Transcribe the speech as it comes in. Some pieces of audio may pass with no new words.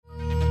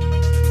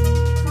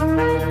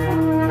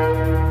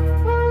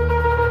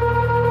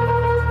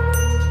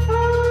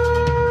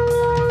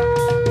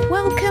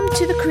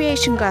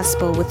Restoration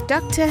Gospel with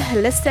Dr.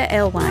 Hollisa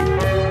Alewine.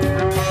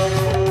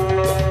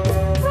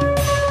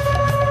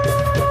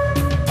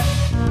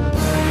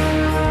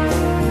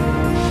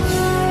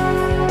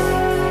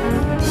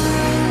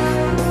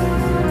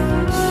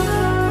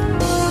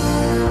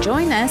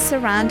 Join us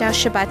around our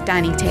Shabbat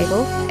dining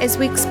table as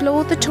we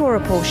explore the Torah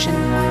portion.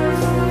 On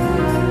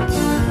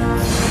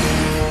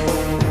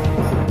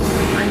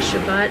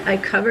Shabbat, I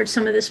covered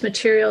some of this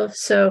material,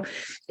 so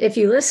if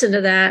you listen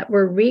to that,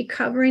 we're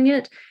recovering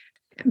it,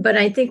 but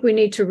I think we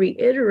need to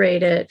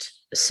reiterate it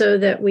so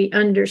that we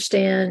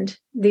understand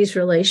these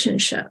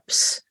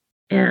relationships.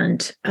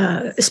 And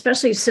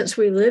especially since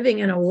we're living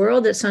in a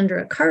world that's under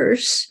a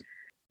curse,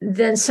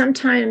 then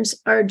sometimes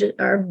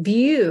our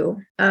view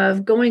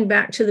of going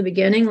back to the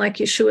beginning, like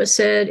Yeshua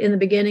said, in the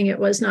beginning it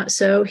was not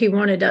so. He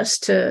wanted us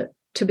to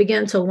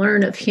begin to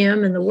learn of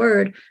him and the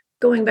word,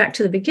 going back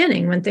to the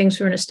beginning when things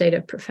were in a state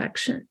of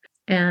perfection.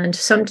 And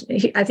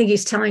I think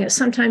he's telling us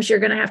sometimes you're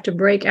going to have to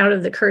break out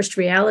of the cursed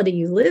reality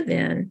you live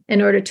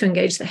in order to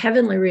engage the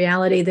heavenly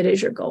reality that is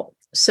your goal.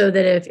 So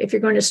that if you're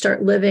going to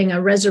start living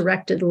a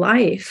resurrected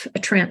life, a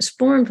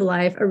transformed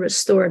life, a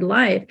restored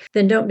life,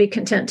 then don't be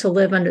content to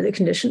live under the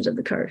conditions of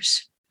the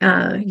curse.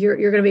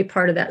 You're going to be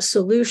part of that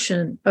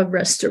solution of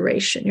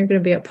restoration. You're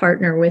going to be a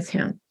partner with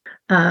him.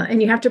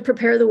 And you have to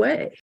prepare the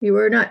way. You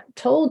were not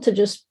told to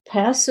just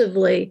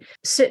passively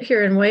sit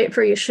here and wait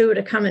for Yeshua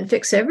to come and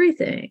fix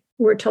everything.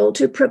 We're told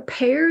to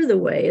prepare the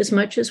way as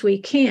much as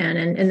we can.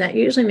 And that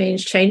usually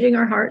means changing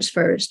our hearts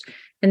first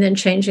and then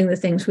changing the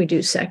things we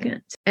do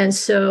second. And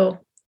so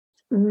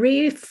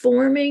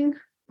reforming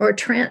or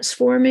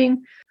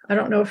transforming, I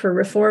don't know if we're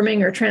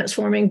reforming or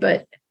transforming,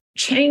 but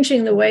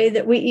changing the way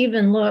that we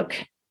even look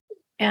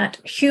at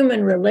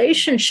human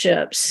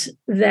relationships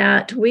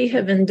that we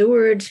have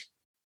endured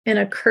in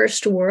a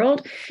cursed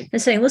world,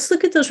 and saying, let's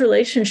look at those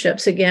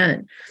relationships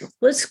again.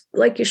 Let's,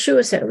 like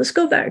Yeshua said, let's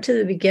go back to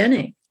the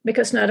beginning,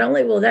 because not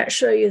only will that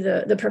show you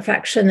the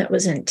perfection that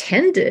was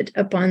intended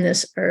upon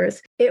this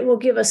earth, it will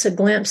give us a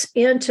glimpse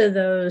into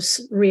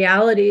those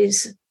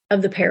realities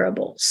of the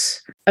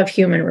parables of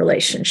human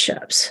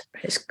relationships.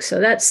 So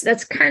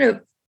that's kind of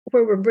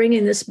where we're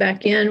bringing this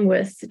back in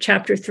with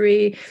chapter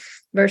 3,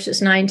 verses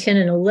 9, 10,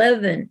 and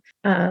 11,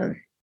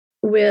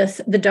 with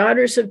the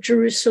daughters of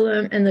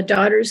Jerusalem and the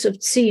daughters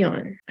of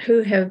Zion,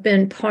 who have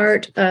been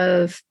part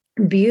of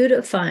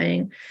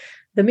beautifying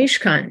the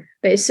Mishkan,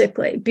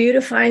 basically,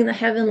 beautifying the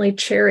heavenly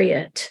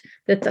chariot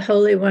that the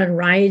Holy One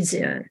rides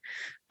in.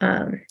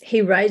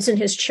 He rides in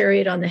his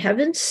chariot on the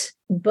heavens,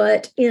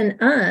 but in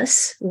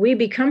us, we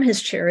become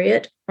his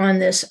chariot on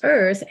this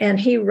earth, and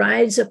he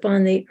rides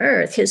upon the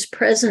earth. His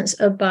presence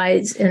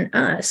abides in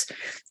us.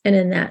 And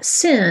in that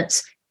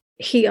sense,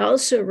 he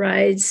also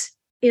rides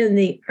in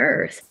the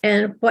earth.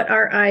 And what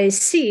our eyes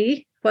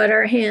see, what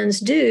our hands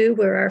do,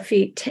 where our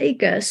feet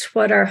take us,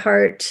 what our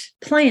heart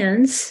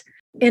plans,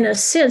 in a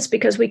sense,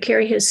 because we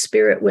carry his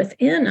spirit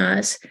within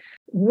us,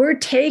 we're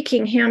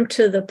taking him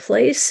to the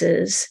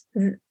places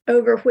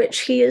over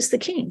which he is the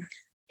king.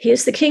 He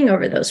is the king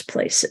over those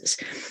places.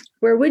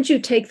 Where would you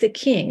take the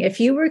king?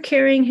 If you were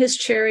carrying his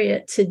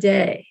chariot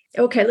today,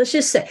 okay, let's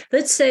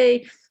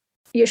say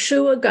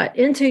Yeshua got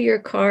into your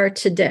car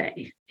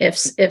today. If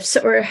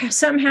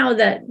somehow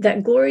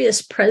that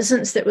glorious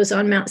presence that was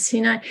on Mount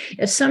Sinai,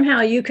 if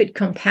somehow you could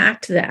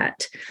compact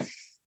that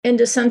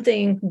into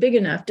something big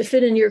enough to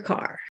fit in your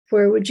car,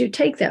 where would you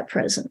take that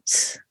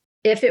presence?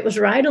 If it was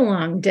ride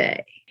along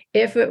day,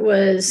 if it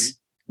was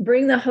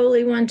bring the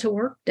Holy One to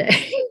work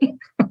day,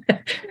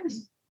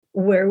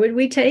 where would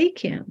we take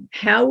him?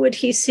 How would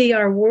he see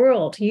our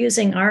world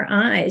using our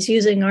eyes,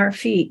 using our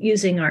feet,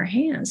 using our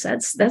hands?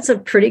 That's a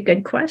pretty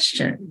good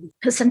question,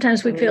 because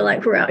sometimes we feel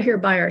like we're out here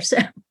by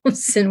ourselves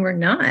and we're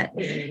not.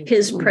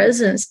 His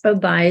presence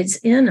abides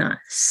in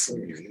us.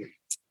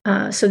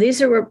 So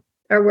these are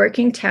our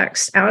working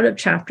texts out of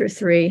chapter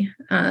 3.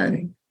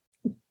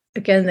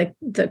 Again,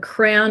 the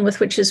crown with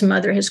which his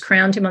mother has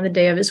crowned him on the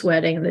day of his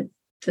wedding,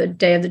 the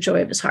day of the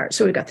joy of his heart.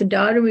 So we've got the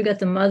daughter, we've got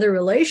the mother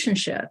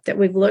relationship that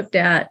we've looked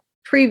at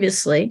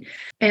previously.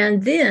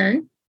 And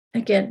then,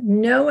 again,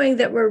 knowing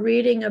that we're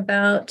reading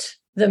about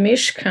the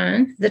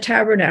Mishkan, the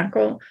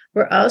tabernacle,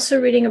 we're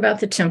also reading about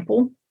the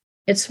temple,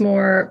 its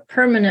more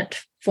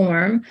permanent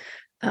form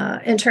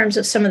in terms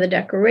of some of the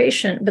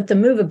decoration, but the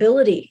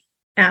movability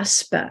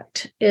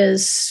aspect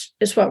is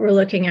what we're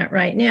looking at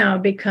right now,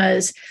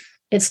 because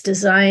it's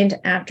designed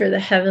after the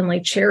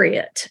heavenly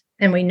chariot.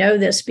 And we know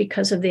this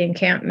because of the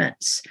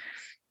encampments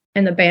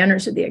and the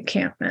banners of the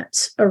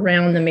encampments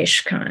around the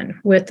Mishkan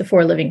with the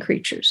 4 living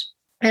creatures.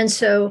 And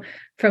so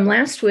from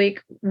last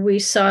week, we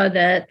saw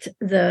that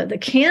the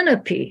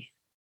canopy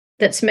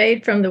that's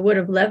made from the wood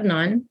of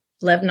Lebanon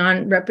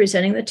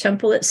representing the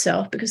temple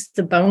itself, because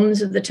the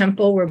bones of the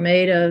temple were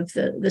made of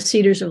the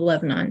cedars of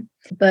Lebanon.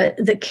 But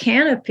the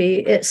canopy,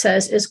 it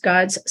says, is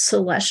God's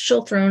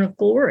celestial throne of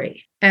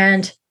glory.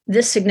 And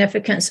this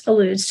significance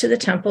alludes to the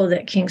temple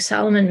that King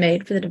Solomon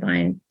made for the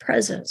divine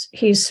presence.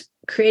 He's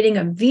creating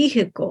a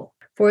vehicle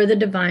for the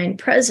divine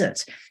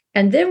presence.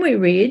 And then we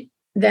read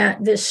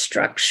that this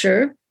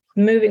structure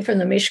moving from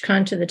the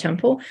Mishkan to the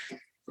temple,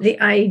 the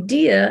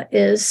idea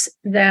is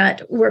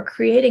that we're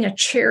creating a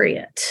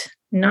chariot,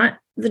 not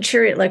the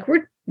chariot like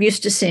we're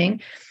used to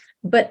seeing,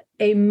 but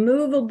a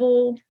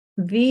movable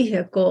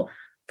vehicle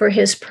for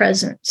his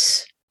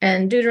presence.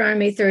 And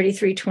Deuteronomy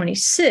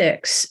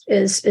 33:26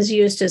 is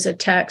used as a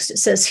text. It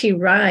says, he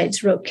rides,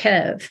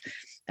 Rokev,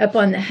 up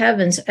on the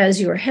heavens as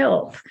your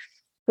help,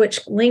 which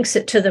links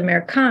it to the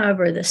Merkav,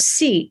 or the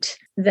seat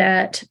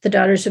that the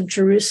daughters of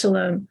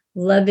Jerusalem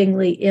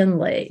lovingly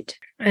inlaid.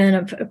 And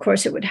of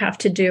course, it would have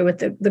to do with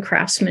the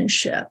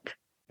craftsmanship,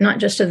 not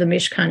just of the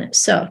Mishkan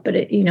itself, but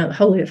the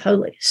Holy of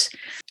Holies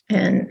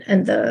and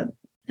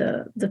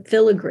the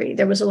filigree.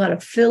 There was a lot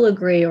of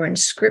filigree or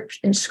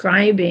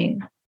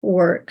inscribing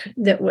work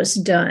that was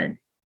done.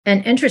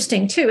 And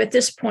interesting too, at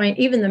this point,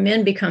 even the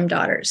men become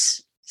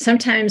daughters.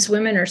 Sometimes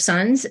women are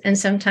sons and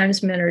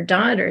sometimes men are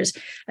daughters.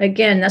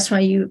 Again, that's why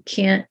you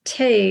can't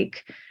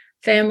take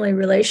family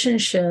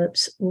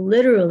relationships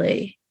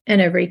literally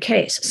in every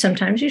case.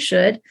 Sometimes you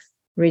should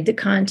read the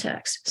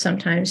context.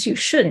 Sometimes you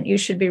shouldn't. You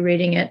should be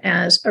reading it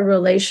as a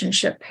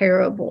relationship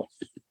parable.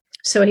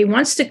 So he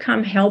wants to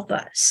come help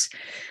us.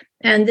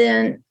 And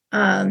then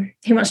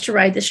he wants to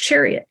ride this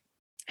chariot.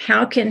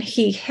 How can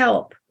he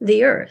help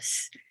the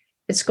earth?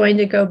 It's going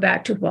to go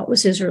back to what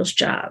was Israel's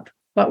job.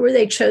 What were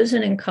they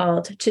chosen and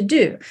called to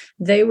do?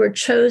 They were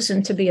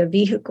chosen to be a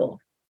vehicle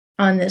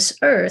on this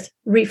earth,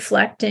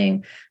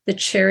 reflecting the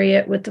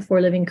chariot with the four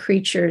living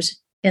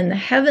creatures in the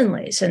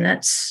heavenlies. And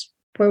that's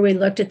where we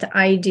looked at the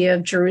idea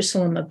of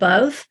Jerusalem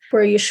above,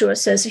 where Yeshua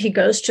says he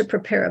goes to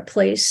prepare a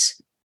place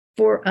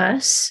for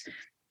us.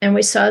 And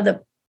we saw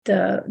the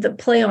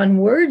play on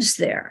words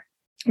there.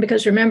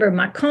 Because remember,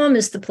 makom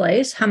is the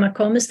place,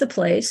 hamakom is the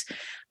place,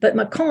 but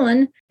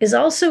makon is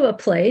also a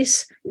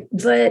place,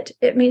 but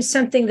it means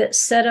something that's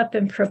set up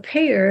and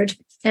prepared,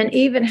 and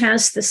even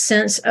has the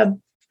sense of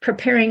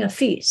preparing a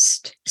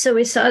feast. So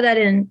we saw that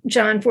in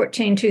John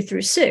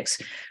 14:2-6,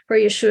 where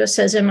Yeshua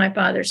says, in my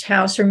Father's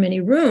house are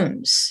many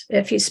rooms.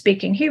 If he's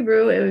speaking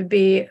Hebrew, it would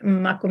be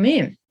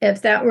makomim.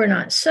 If that were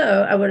not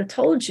so, I would have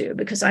told you,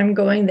 because I'm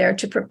going there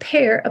to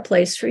prepare a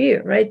place for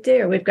you. Right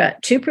there, we've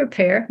got to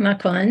prepare,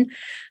 makon,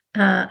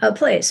 a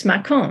place,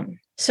 makom.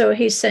 So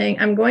he's saying,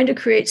 I'm going to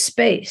create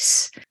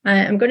space.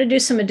 I'm going to do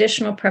some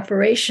additional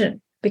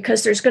preparation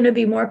because there's going to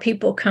be more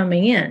people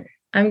coming in.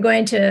 I'm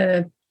going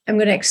to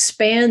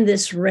expand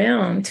this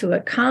realm to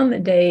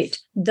accommodate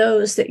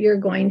those that you're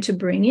going to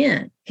bring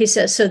in. He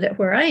says, so that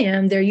where I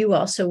am, there you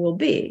also will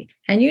be.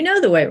 And you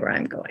know the way where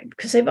I'm going,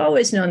 because they've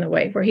always known the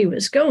way where he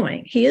was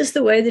going. He is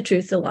the way, the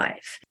truth, the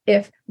life.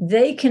 If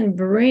they can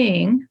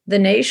bring the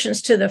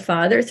nations to the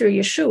Father through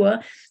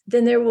Yeshua,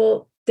 then there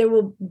will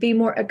be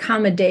more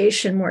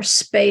accommodation, more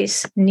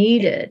space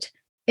needed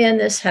in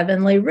this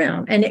heavenly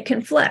realm. And it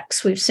can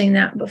flex. We've seen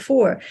that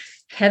before.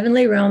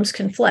 Heavenly realms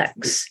can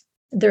flex.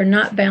 They're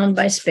not bound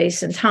by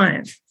space and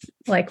time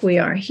like we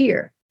are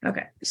here.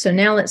 Okay, so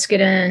now let's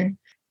get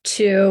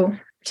into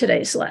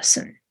today's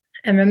lesson.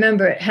 And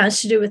remember, it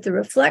has to do with the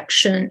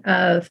reflection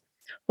of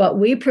what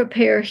we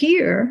prepare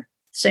here,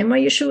 same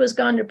way Yeshua has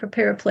gone to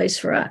prepare a place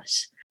for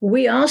us.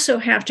 We also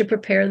have to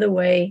prepare the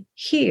way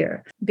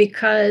here,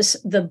 because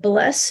the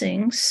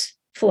blessings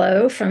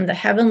flow from the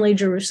heavenly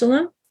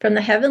Jerusalem, from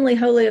the heavenly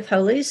Holy of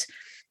Holies.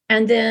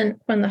 And then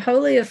when the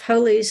Holy of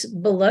Holies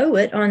below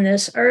it on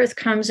this earth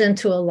comes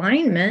into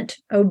alignment,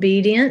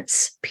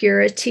 obedience,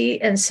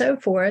 purity, and so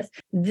forth,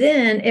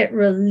 then it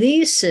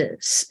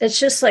releases. It's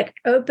just like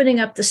opening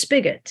up the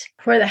spigot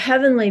where the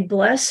heavenly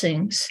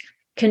blessings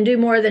can do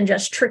more than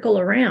just trickle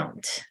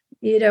around.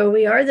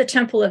 We are the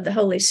temple of the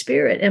Holy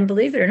Spirit. And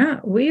believe it or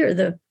not, we are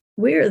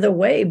the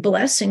way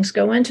blessings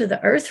go into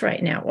the earth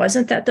right now.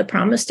 Wasn't that the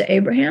promise to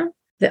Abraham?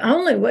 The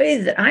only way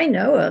that I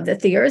know of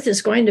that the earth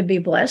is going to be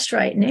blessed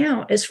right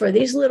now is for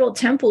these little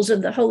temples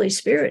of the Holy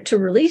Spirit to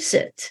release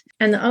it.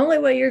 And the only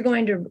way you're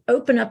going to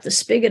open up the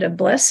spigot of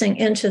blessing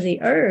into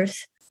the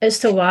earth is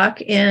to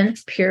walk in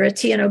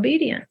purity and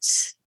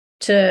obedience,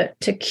 to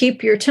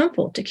keep your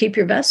temple, to keep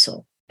your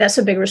vessel. That's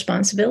a big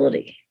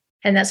responsibility.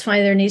 And that's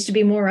why there needs to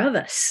be more of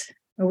us.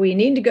 We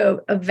need to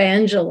go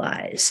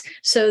evangelize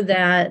so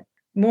that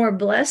more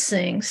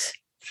blessings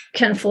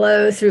can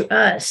flow through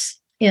us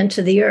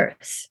into the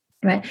earth.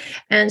 Right.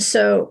 And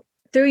so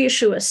through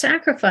Yeshua's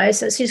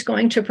sacrifice, as he's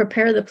going to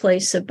prepare the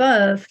place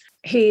above,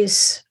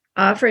 he's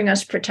offering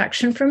us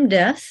protection from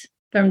death,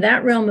 from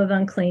that realm of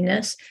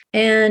uncleanness.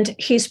 And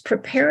he's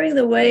preparing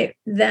the way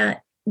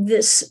that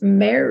this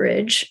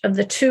marriage of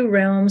the two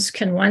realms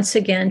can once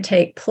again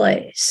take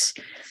place.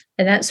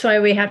 And that's why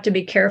we have to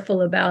be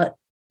careful about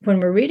when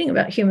we're reading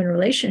about human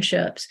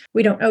relationships,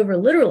 we don't over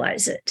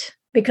literalize it,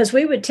 because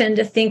we would tend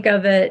to think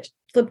of it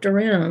flipped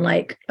around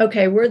like,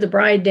 okay, we're the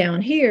bride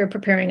down here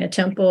preparing a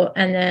temple,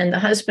 and then the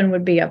husband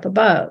would be up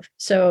above.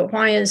 So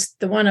why is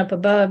the one up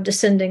above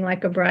descending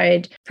like a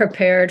bride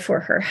prepared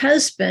for her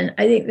husband?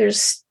 I think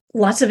there's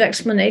lots of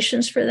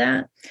explanations for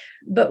that.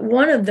 But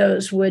one of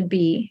those would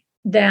be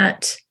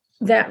that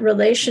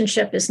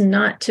relationship is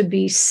not to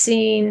be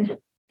seen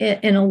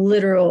in a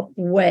literal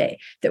way,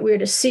 that we're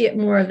to see it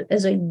more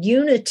as a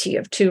unity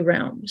of two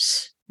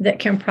realms that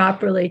can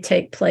properly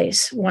take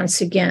place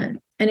once again.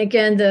 And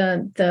again,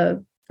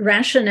 the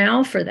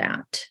rationale for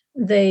that,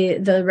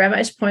 the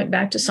rabbis point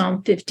back to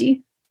Psalm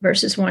 50,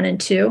 verses 1 and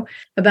 2,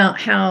 about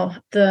how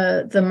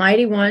the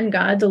mighty one,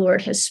 God the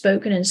Lord, has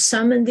spoken and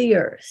summoned the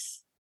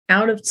earth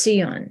out of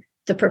Zion,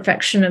 the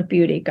perfection of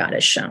beauty God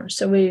has shown.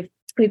 So we've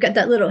got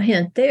that little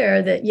hint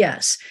there that,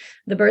 yes,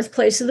 the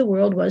birthplace of the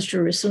world was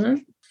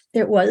Jerusalem.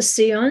 It was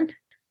Zion.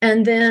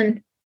 And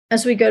then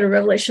as we go to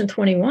Revelation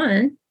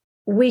 21,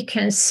 we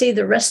can see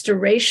the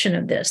restoration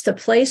of this, the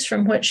place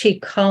from which he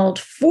called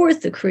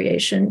forth the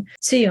creation,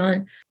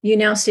 Zion. You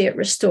now see it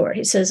restored.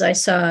 He says, I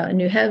saw a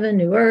new heaven,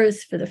 new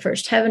earth, for the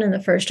first heaven and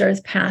the first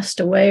earth passed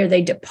away, or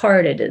they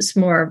departed, is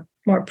more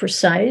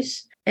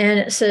precise. And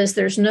it says,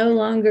 there's no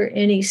longer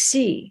any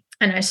sea.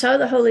 And I saw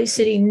the holy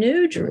city,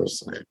 New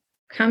Jerusalem,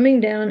 coming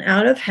down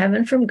out of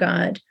heaven from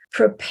God,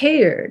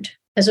 prepared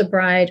as a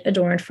bride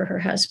adorned for her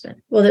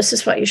husband. Well, this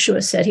is what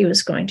Yeshua said he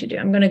was going to do.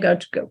 I'm going to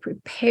go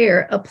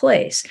prepare a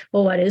place.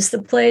 Well, what is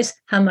the place?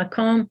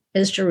 Hamakom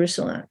is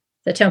Jerusalem,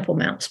 the Temple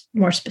Mount,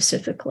 more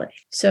specifically.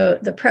 So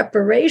the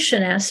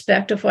preparation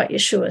aspect of what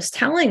Yeshua is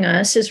telling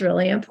us is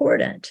really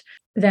important,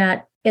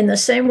 that in the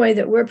same way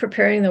that we're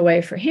preparing the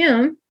way for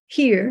him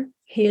here,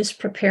 he is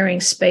preparing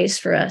space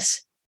for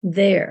us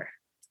there,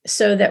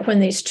 so that when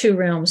these two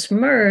realms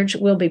merge,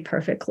 we'll be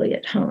perfectly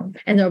at home.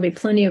 And there'll be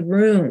plenty of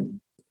room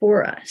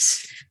for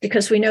us,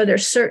 because we know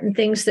there's certain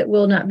things that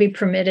will not be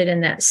permitted in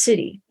that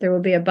city. There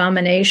will be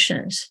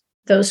abominations,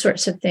 those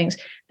sorts of things.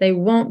 They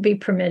won't be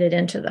permitted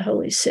into the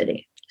holy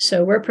city.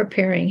 So we're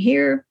preparing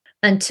here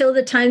until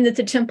the time that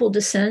the temple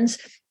descends.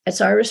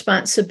 It's our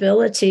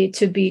responsibility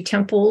to be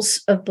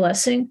temples of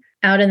blessing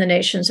out in the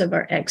nations of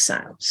our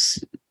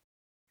exiles.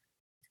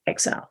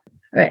 Exile.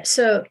 All right.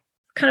 So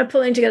kind of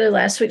pulling together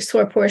last week's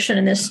Torah portion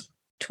and this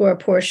Torah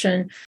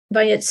portion,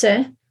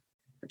 Vayetze,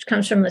 which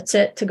comes from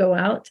letzet, to go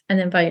out, and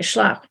then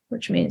vayishlach,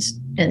 which means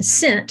and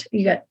sent.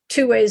 You got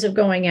two ways of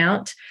going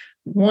out.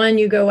 One,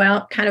 you go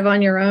out kind of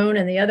on your own,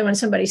 and the other one,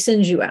 somebody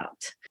sends you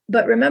out.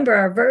 But remember,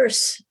 our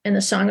verse in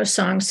the Song of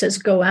Songs says,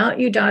 go out,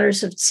 you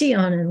daughters of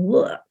Zion, and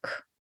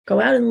look. Go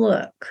out and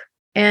look.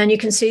 And you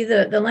can see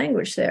the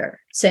language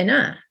there,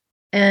 senah,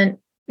 and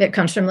it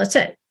comes from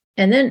letzet.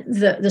 And then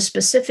the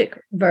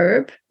specific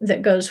verb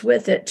that goes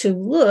with it, to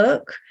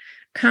look,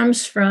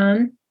 comes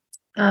from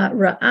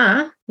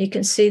ra'ah. You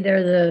can see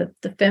there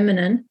the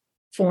feminine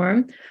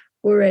form,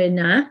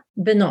 urena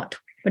benot,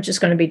 which is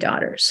going to be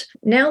daughters.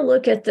 Now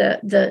look at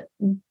the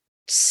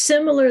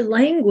similar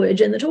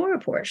language in the Torah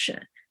portion.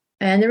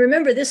 And then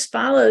remember, this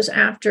follows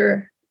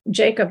after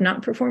Jacob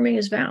not performing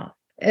his vow.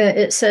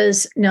 It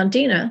says, now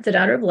Dinah, the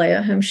daughter of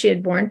Leah, whom she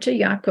had borne to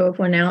Yaakov,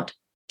 went out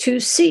to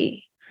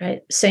see,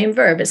 right? Same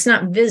verb. It's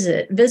not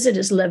visit. Visit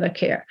is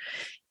levaker.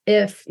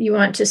 If you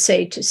want to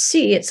say to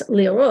see, it's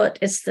lirot.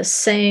 It's the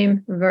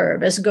same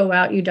verb as go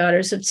out, you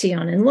daughters of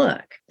Zion, and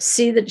look.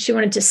 See that she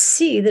wanted to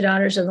see the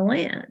daughters of the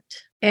land.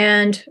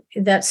 And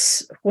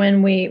that's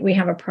when we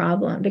have a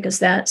problem, because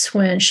that's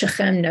when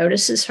Shechem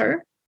notices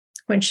her.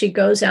 When she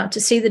goes out to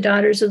see the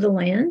daughters of the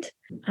land,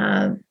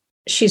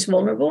 she's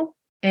vulnerable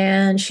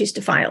and she's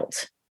defiled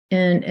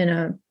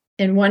in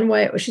one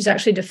way. She's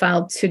actually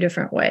defiled two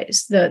different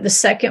ways. The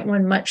second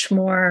one much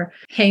more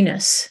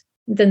heinous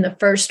than the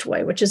first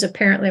way, which is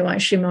apparently why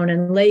Shimon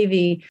and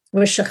Levi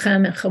with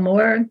Shechem and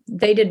Hamor,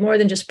 they did more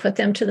than just put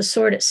them to the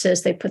sword. It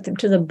says they put them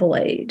to the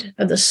blade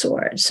of the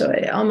sword. So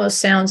it almost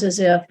sounds as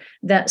if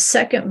that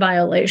second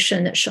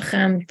violation that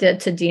Shechem did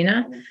to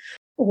Dinah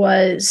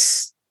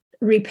was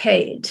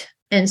repaid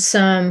in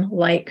some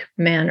like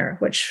manner,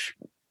 which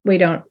we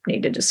don't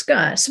need to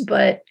discuss.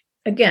 But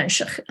again,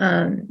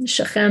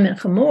 Shechem and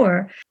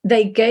Hamor,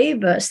 they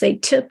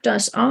tipped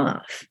us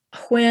off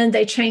when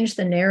they changed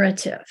the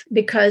narrative,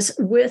 because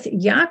with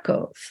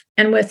Yaakov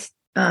and with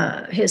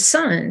his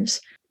sons,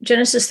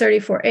 Genesis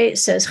 34:8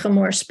 says,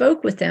 Hamor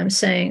spoke with them,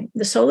 saying,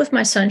 the soul of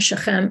my son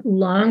Shechem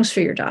longs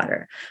for your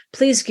daughter.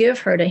 Please give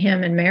her to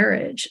him in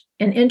marriage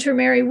and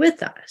intermarry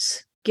with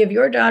us. Give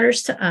your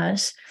daughters to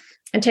us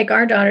and take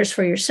our daughters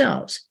for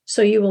yourselves.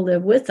 So you will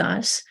live with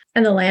us,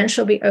 and the land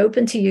shall be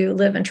open to you,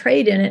 live and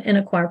trade in it, and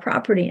acquire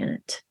property in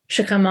it.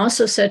 Shechem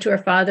also said to her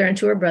father and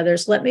to her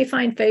brothers, let me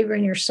find favor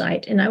in your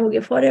sight, and I will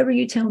give whatever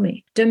you tell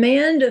me.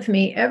 Demand of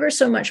me ever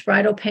so much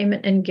bridal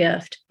payment and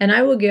gift, and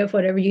I will give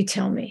whatever you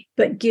tell me,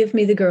 but give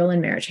me the girl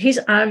in marriage. He's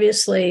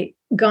obviously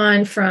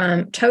gone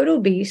from total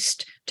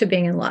beast to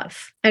being in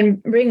love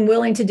and being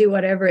willing to do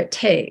whatever it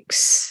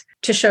takes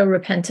to show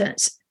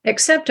repentance,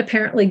 except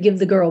apparently give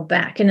the girl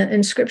back.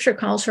 And scripture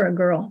calls her a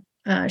girl.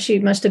 She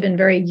must have been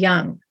very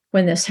young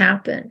when this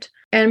happened.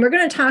 And we're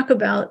going to talk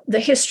about the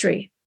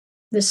history,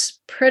 this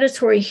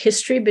predatory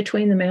history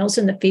between the males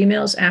and the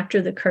females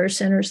after the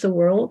curse enters the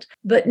world.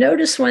 But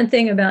notice one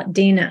thing about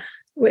Dinah.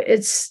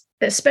 It's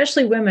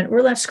especially women.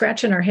 We're left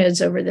scratching our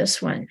heads over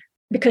this one,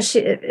 because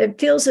it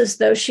feels as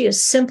though she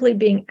is simply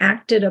being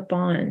acted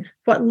upon.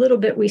 What little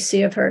bit we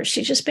see of her,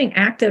 she's just being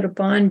acted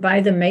upon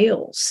by the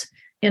males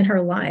in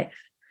her life.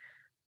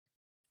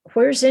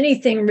 where's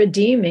anything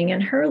redeeming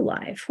in her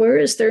life? Where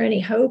is there any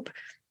hope?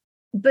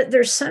 But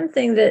there's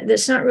something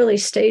that's not really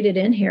stated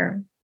in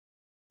here,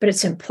 but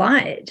it's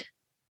implied.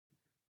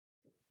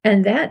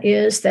 And that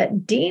is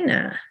that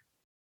Dinah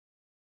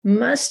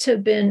must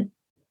have been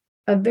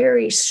a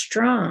very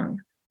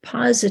strong,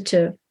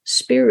 positive,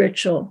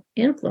 spiritual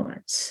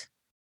influence.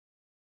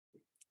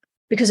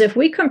 Because if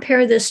we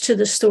compare this to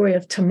the story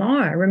of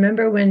Tamar,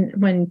 remember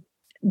when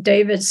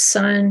David's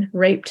son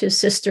raped his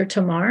sister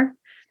Tamar,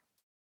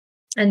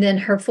 and then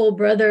her full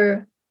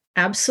brother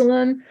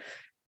Absalom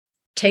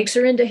takes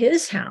her into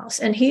his house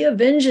and he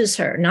avenges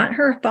her, not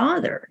her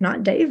father,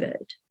 not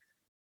David,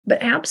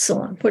 but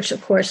Absalom, which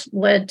of course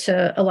led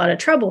to a lot of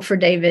trouble for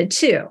David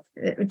too.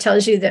 It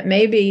tells you that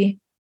maybe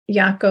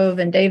Yaakov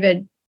and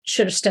David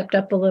should have stepped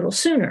up a little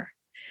sooner.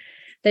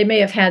 They may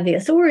have had the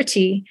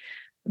authority,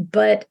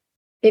 but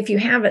if you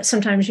have it,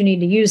 sometimes you need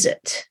to use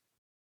it.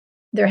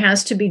 There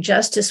has to be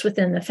justice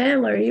within the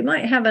family, or you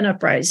might have an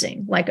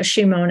uprising like a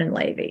Shimon and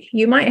Levi.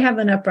 You might have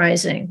an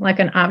uprising like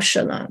an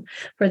Avshalom,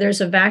 where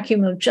there's a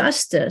vacuum of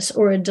justice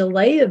or a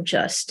delay of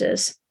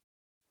justice.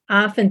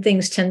 Often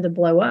things tend to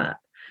blow up.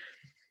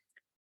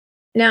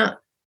 Now,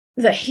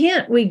 the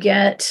hint we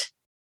get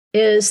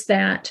is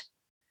that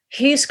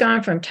he's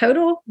gone from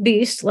total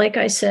beast, like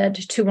I said,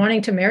 to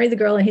wanting to marry the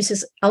girl. And he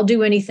says, I'll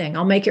do anything.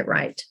 I'll make it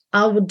right.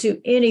 I will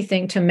do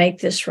anything to make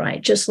this right.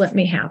 Just let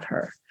me have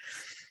her.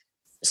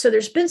 So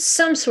there's been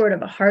some sort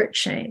of a heart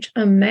change.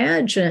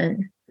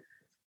 Imagine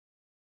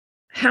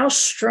how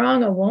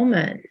strong a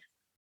woman,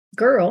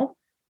 girl,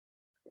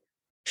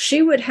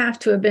 she would have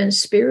to have been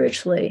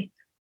spiritually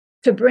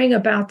to bring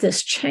about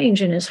this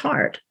change in his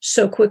heart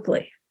so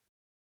quickly.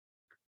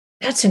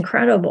 That's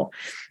incredible.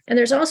 And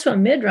there's also a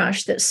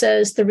midrash that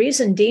says the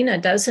reason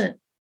Dinah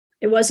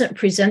wasn't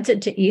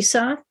presented to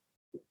Esau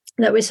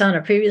that we saw in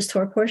a previous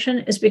Torah portion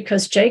is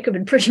because Jacob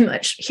had pretty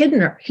much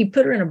hidden her. He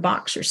put her in a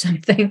box or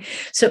something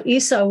so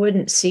Esau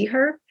wouldn't see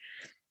her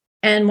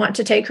and want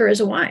to take her as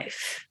a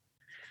wife.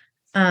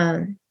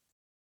 And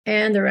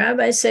the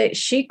rabbis say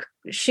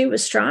she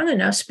was strong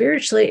enough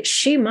spiritually,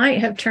 she might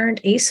have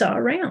turned Esau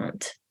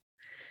around.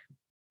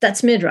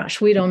 That's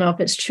midrash. We don't know if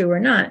it's true or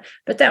not,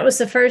 but that was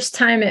the first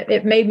time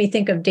it made me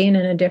think of Dinah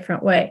in a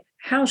different way.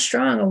 How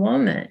strong a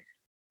woman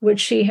would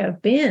she have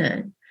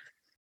been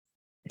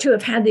to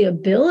have had the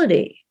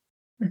ability,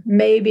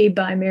 maybe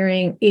by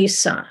marrying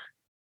Esau,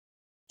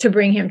 to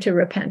bring him to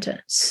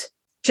repentance,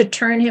 to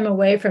turn him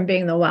away from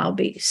being the wild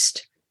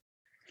beast?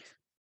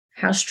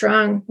 How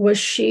strong was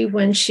she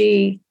when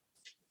she,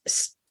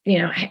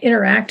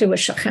 interacted with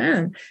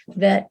Shechem,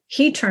 that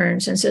he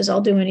turns and says, I'll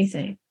do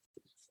anything.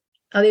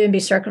 I'll even be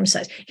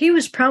circumcised. He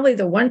was probably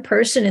the one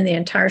person in the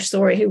entire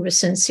story who was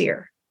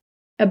sincere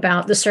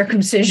about the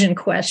circumcision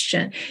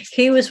question.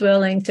 He was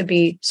willing to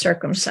be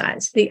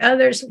circumcised. The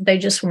others, they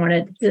just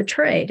wanted the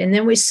trade. And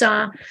then we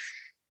saw,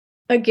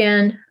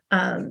 again,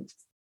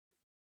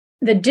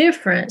 the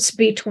difference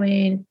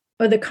between,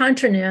 or the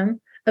contronym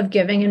of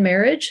giving in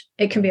marriage.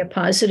 It can be a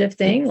positive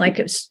thing, like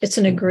it's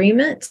an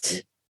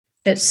agreement,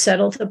 it's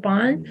settled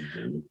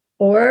upon,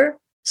 or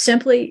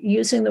simply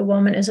using the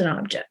woman as an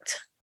object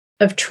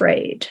of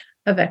trade,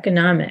 of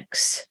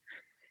economics,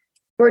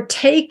 or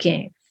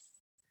taking.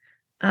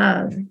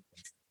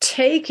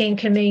 Taking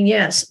can mean,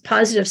 yes,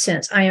 positive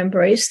sense. I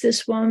embrace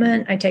this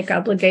woman. I take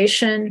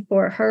obligation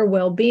for her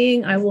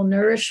well-being. I will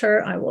nourish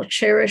her. I will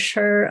cherish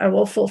her. I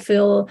will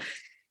fulfill,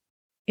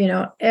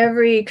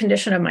 every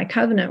condition of my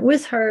covenant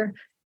with her.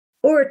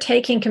 Or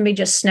taking can be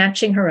just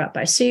snatching her up.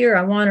 I see her,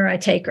 I want her, I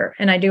take her,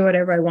 and I do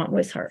whatever I want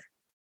with her.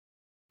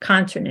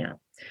 Contronym.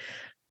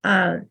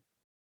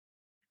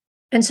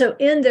 And so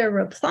in their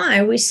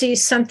reply, we see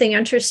something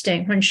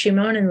interesting. When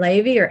Shimon and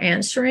Levi are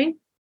answering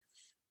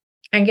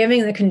and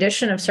giving the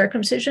condition of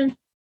circumcision,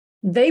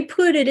 they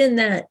put it in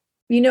that,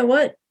 you know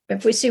what,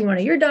 if we see one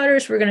of your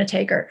daughters, we're going to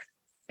take her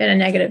in a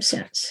negative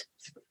sense.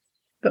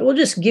 But we'll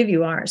just give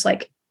you ours,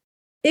 like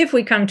if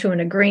we come to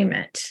an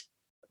agreement.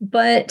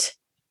 But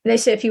they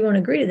say, if you won't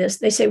agree to this,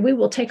 they say, we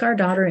will take our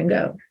daughter and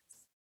go.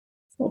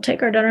 We'll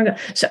take our daughter and go.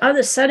 So all of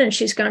a sudden,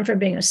 she's gone from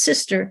being a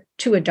sister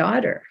to a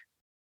daughter.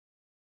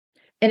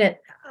 And I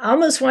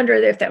almost wonder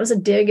if that was a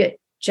dig at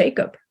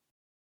Jacob.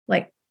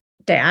 Like,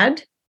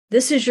 Dad,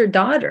 this is your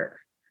daughter.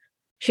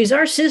 She's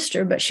our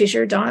sister, but she's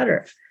your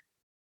daughter.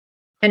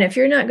 And if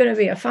you're not going to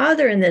be a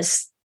father in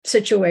this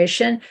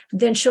situation,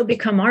 then she'll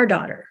become our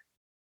daughter.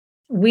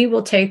 We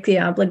will take the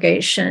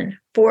obligation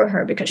for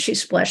her because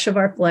she's flesh of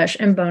our flesh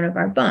and bone of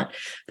our bone.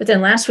 But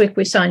then last week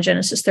we saw in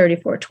Genesis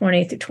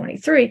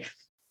 34:20-23,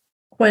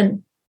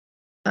 when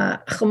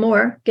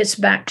Hamor gets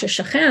back to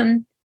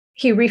Shechem,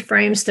 he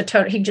reframes the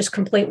total, he just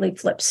completely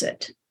flips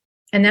it.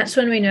 And that's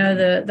when we know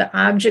the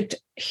object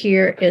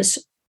here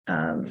is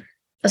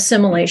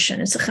assimilation.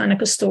 It's a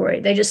Hanukkah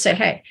story. They just say,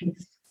 hey,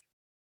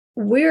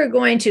 we're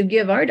going to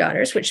give our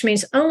daughters, which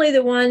means only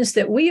the ones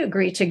that we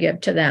agree to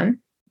give to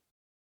them.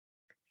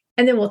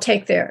 And then we'll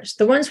take theirs.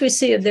 The ones we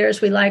see of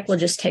theirs we like, we'll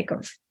just take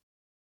them.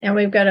 And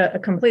we've got a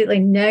completely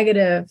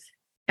negative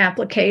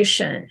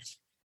application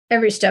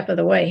every step of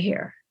the way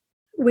here.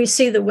 we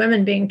see the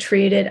women being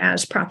treated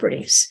as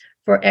properties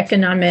for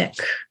economic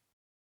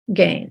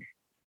gain.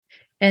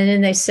 And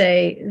then they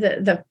say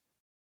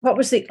what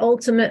was the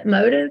ultimate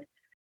motive?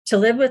 To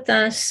live with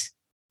us,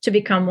 to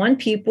become one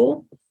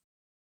people.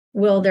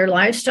 Will their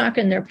livestock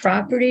and their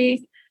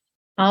property,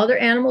 all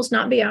their animals,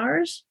 not be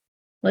ours?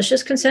 Let's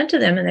just consent to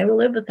them and they will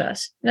live with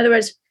us. In other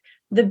words,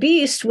 the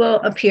beast will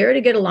appear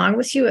to get along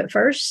with you at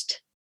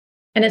first,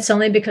 and it's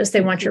only because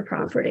they want your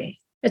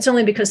property. It's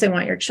only because they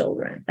want your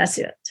children. That's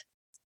it.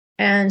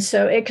 And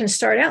so it can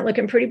start out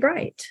looking pretty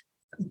bright,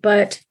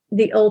 but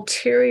the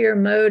ulterior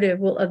motive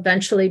will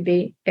eventually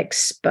be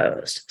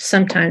exposed.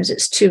 Sometimes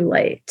it's too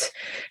late.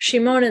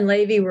 Shimon and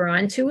Levi were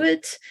onto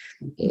it,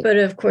 but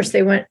of course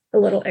they went a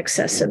little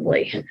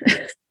excessively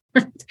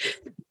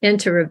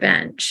into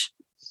revenge.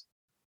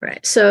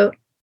 Right. So,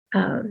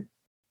 and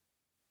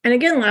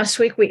again, last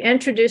week we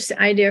introduced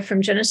the idea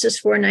from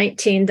Genesis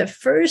 4:19, the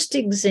first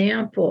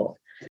example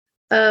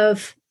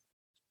of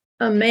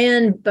a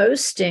man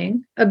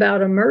boasting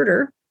about a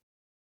murder,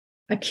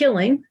 a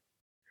killing,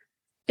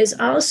 is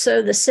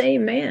also the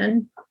same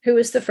man who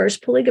was the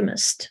first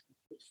polygamist,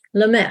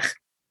 Lamech.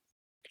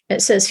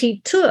 It says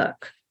he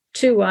took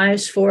 2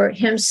 wives for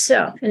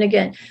himself. And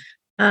again,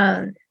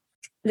 the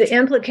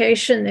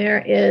implication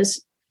there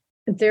is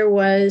there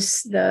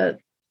was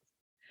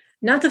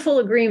not the full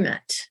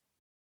agreement,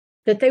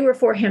 that they were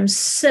for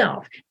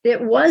himself.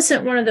 It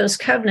wasn't one of those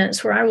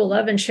covenants where I will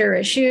love and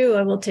cherish you,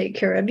 I will take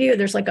care of you.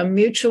 There's like a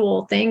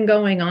mutual thing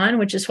going on,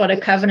 which is what a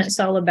covenant's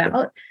all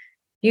about.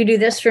 You do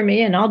this for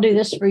me and I'll do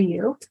this for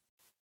you,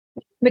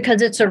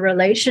 because it's a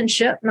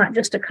relationship, not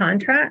just a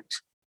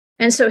contract.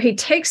 And so he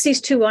takes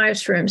these 2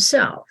 wives for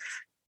himself.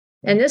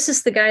 And this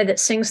is the guy that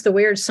sings the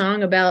weird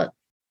song about,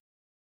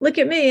 look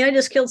at me, I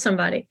just killed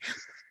somebody.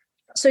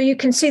 So you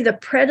can see the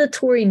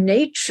predatory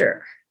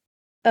nature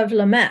of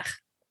Lamech.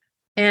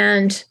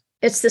 And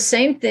it's the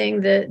same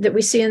thing that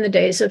we see in the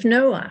days of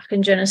Noah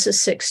in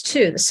Genesis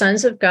 6:2. The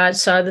sons of God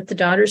saw that the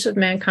daughters of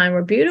mankind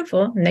were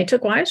beautiful, and they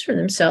took wives for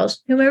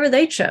themselves, whomever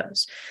they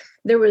chose.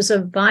 There was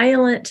a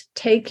violent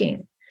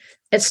taking.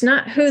 It's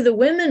not who the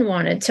women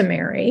wanted to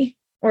marry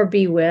or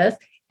be with.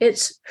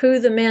 It's who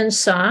the men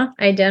saw,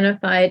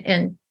 identified,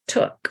 and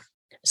took.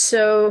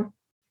 So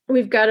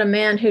we've got a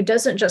man who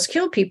doesn't just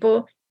kill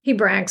people, he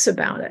brags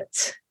about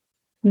it.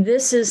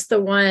 This is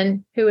the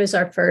one who is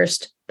our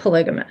first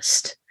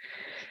polygamist.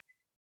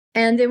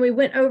 And then we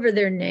went over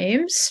their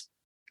names.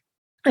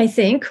 I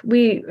think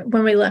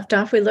when we left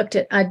off, we looked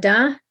at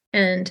Adah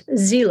and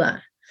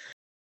Zillah.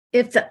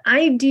 If the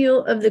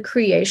ideal of the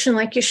creation,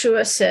 like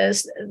Yeshua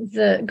says,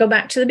 go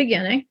back to the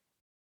beginning.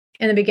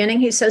 In the beginning,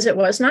 he says it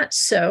was not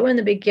so. In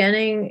the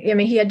beginning,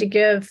 he had to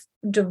give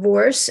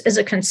divorce as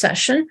a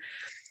concession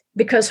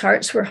because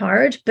hearts were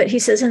hard. But he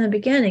says in the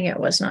beginning, it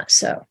was not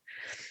so.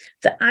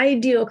 The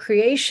ideal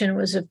creation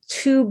was of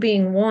 2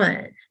 being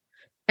one.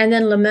 And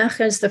then Lamech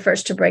is the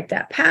first to break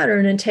that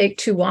pattern and take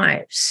 2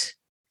 wives.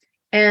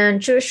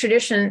 And Jewish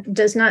tradition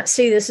does not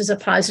see this as a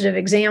positive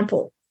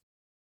example.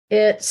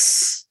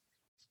 It's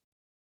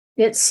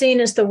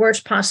seen as the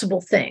worst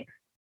possible thing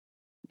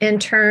in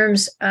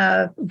terms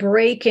of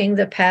breaking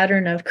the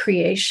pattern of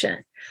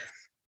creation.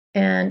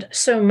 And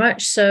so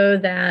much so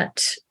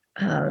that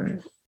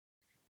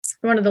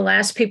one of the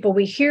last people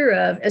we hear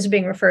of as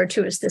being referred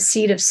to as the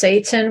seed of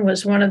Satan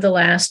was one of the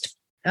last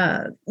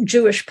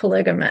Jewish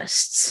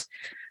polygamists,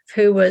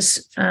 who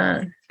was,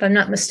 if I'm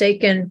not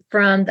mistaken,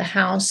 from the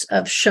house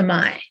of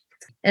Shammai.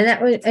 And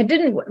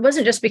it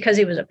wasn't just because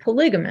he was a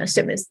polygamist.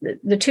 It was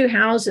the 2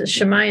 houses,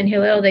 Shammai and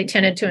Hillel, they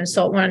tended to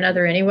insult one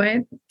another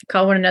anyway,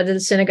 call one another the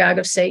synagogue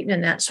of Satan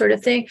and that sort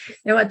of thing.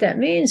 And what that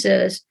means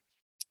is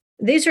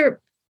these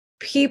are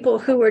people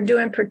who were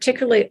doing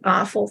particularly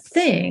awful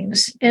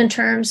things in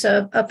terms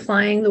of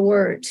applying the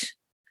words.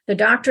 The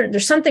doctrine,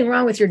 there's something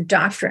wrong with your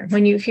doctrine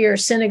when you hear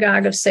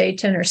synagogue of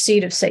Satan or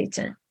seed of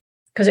Satan,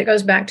 because it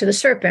goes back to the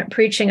serpent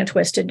preaching a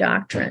twisted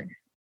doctrine.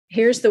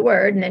 Here's the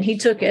word, and then he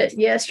took it.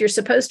 Yes, you're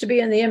supposed to be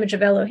in the image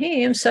of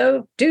Elohim,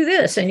 so do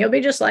this, and you'll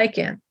be just like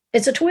him.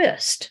 It's a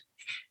twist,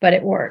 but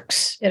it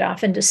works. It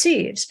often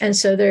deceives. And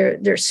so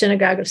they're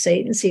synagogue of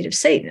Satan, seed of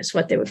Satan is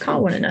what they would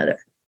call one another.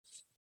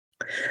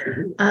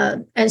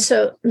 And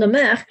so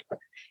Lamech,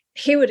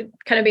 he would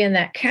kind of be in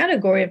that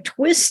category of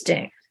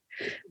twisting,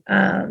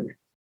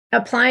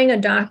 applying a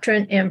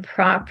doctrine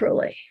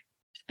improperly.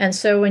 And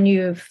so when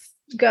you've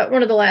got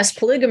one of the last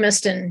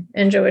polygamists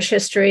in Jewish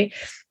history,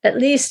 at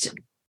least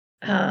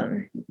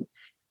as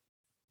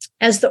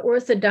the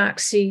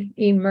orthodoxy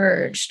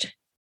emerged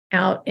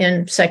out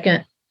in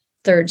 2nd,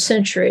 3rd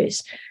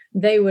centuries,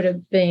 they would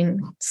have been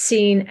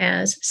seen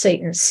as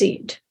Satan's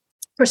seed.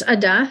 Of course,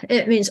 Adah,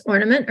 it means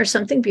ornament or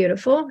something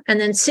beautiful. And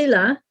then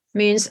Sila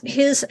means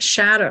his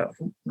shadow.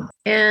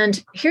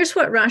 And here's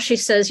what Rashi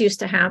says used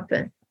to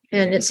happen.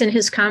 And it's in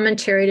his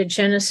commentary to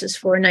Genesis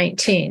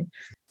 4:19.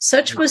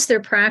 Such was their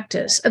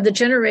practice of the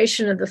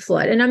generation of the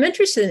flood. And I'm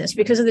interested in this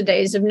because of the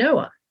days of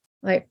Noah.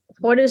 Like,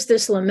 what is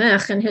this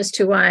Lamech and his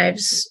 2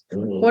 wives?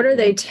 What are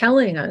they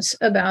telling us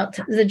about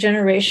the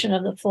generation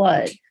of the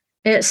flood?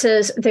 And it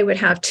says they would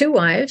have 2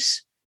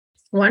 wives,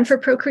 one for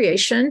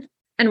procreation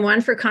and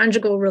one for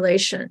conjugal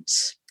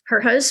relations. Her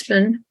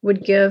husband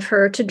would give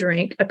her to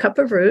drink a cup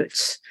of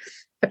roots,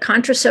 a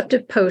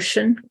contraceptive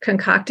potion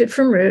concocted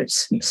from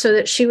roots, so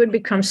that she would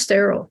become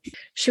sterile.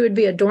 She would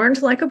be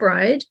adorned like a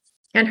bride,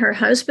 and her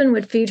husband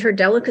would feed her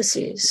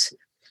delicacies,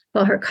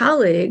 while her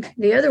colleague,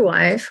 the other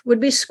wife, would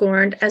be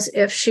scorned as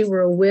if she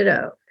were a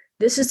widow.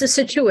 This is the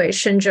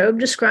situation Job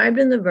described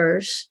in the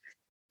verse.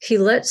 He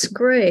lets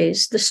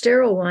graze the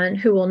sterile one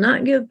who will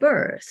not give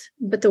birth,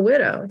 but the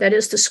widow, that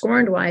is the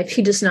scorned wife,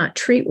 he does not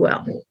treat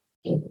well.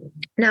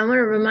 Now, I want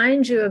to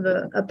remind you of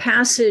a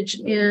passage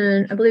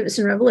in, I believe it's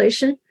in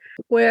Revelation,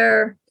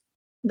 where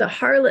the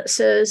harlot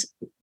says,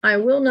 I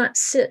will not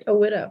sit a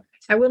widow.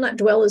 I will not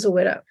dwell as a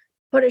widow.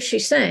 What is she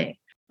saying?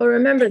 Well,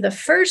 remember, the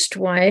first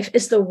wife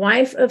is the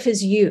wife of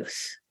his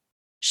youth.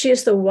 She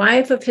is the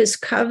wife of his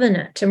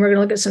covenant. And we're going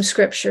to look at some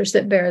scriptures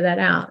that bear that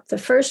out. The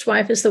first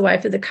wife is the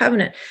wife of the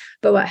covenant.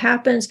 But what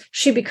happens?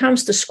 She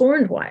becomes the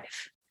scorned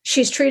wife.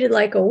 She's treated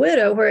like a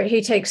widow, where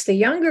he takes the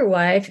younger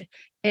wife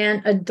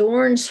and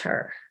adorns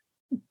her,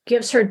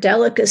 gives her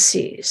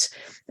delicacies,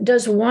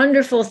 does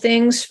wonderful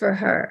things for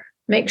her,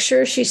 makes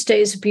sure she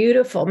stays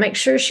beautiful, makes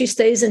sure she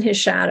stays in his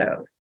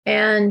shadow.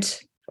 And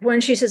when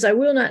she says, I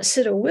will not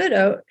sit a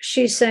widow,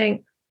 she's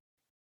saying,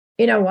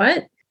 you know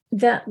what?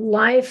 That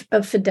life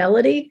of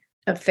fidelity,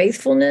 of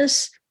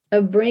faithfulness,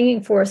 of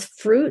bringing forth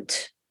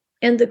fruit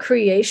in the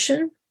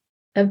creation,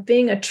 of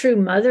being a true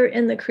mother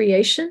in the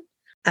creation,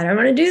 I don't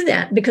want to do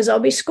that because I'll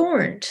be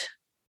scorned.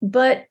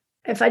 But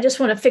if I just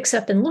want to fix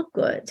up and look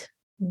good,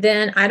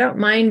 then I don't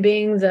mind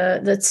being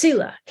the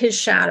tzila, his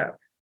shadow,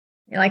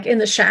 like in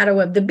the shadow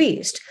of the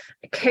beast,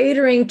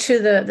 catering to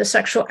the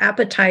sexual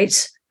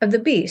appetites of the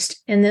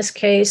beast. In this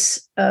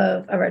case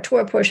of our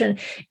Torah portion,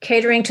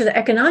 catering to the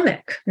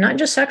economic, not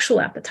just sexual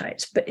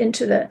appetites, but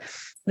into the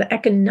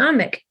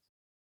economic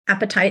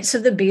appetites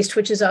of the beast,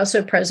 which is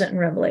also present in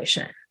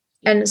Revelation.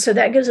 And so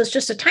that gives us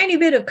just a tiny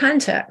bit of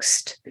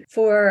context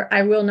for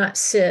I will not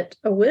sit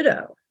a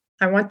widow.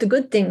 I want the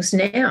good things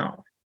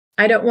now.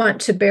 I don't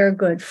want to bear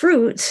good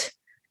fruit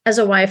as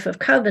a wife of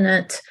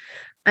covenant.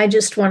 I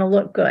just want to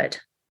look good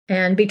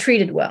and be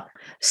treated well.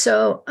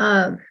 So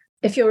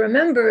if you'll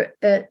remember,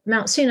 at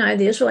Mount Sinai,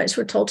 the Israelites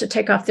were told to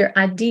take off their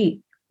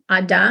adi.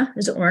 Ada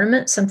is an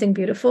ornament, something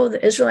beautiful.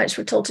 The Israelites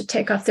were told to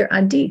take off their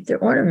adi, their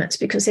ornaments,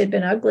 because they had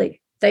been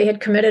ugly. They had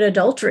committed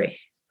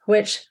adultery,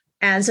 which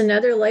adds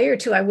another layer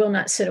to I will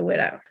not sit a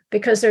widow,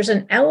 because there's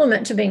an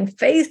element to being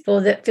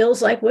faithful that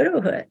feels like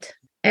widowhood.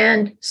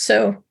 And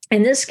so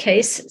in this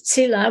case,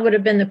 Tzila would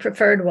have been the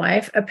preferred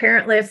wife.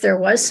 Apparently, if there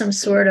was some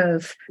sort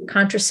of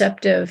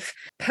contraceptive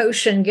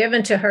potion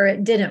given to her,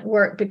 it didn't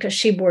work because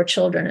she bore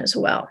children as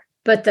well.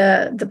 But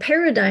the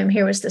paradigm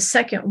here was the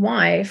second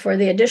wife, or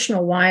the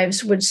additional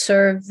wives, would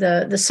serve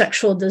the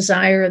sexual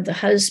desire of the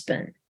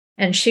husband.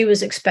 And she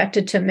was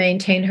expected to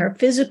maintain her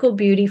physical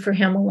beauty for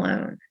him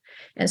alone.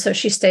 And so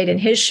she stayed in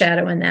his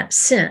shadow in that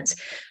sense.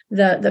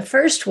 The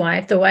first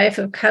wife, the wife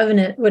of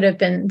covenant, would have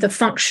been the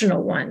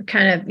functional one,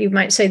 kind of, you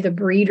might say, the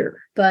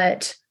breeder.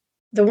 But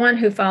the one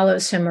who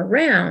follows him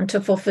around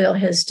to fulfill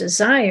his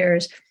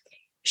desires,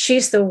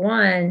 she's the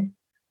one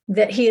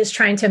that he is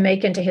trying to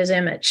make into his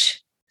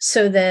image,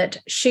 so that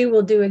she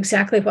will do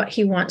exactly what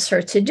he wants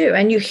her to do.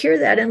 And you hear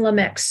that in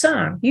Lamech's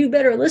song. You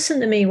better listen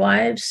to me,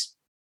 wives.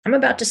 I'm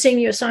about to sing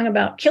you a song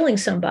about killing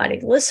somebody.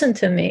 Listen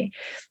to me.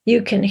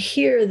 You can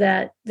hear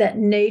that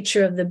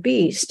nature of the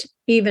beast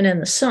even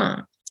in the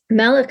song.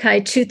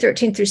 Malachi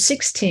 2:13 through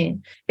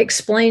 16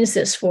 explains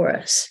this for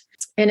us.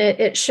 And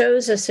it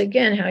shows us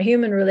again how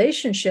human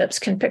relationships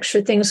can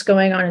picture things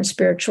going on in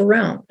spiritual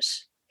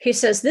realms. He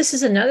says, this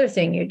is another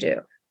thing you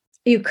do.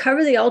 You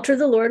cover the altar of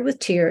the Lord with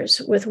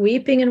tears, with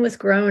weeping and with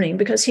groaning,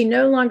 because he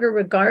no longer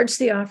regards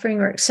the offering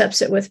or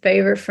accepts it with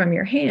favor from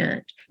your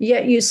hand.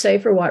 Yet you say,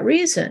 for what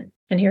reason?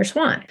 And here's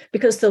why.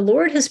 Because the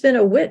Lord has been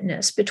a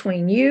witness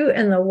between you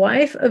and the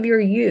wife of your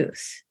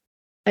youth,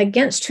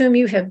 against whom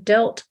you have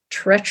dealt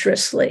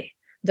treacherously,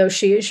 though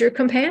she is your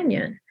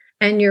companion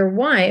and your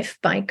wife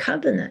by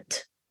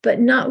covenant. But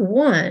not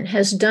one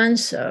has done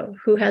so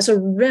who has a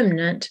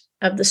remnant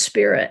of the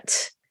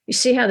Spirit. You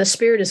see how the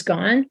Spirit is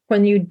gone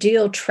when you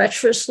deal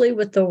treacherously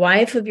with the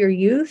wife of your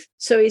youth?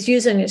 So he's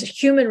using his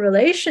human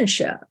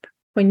relationship.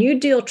 When you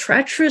deal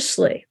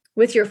treacherously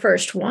with your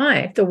first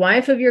wife, the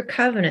wife of your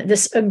covenant,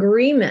 this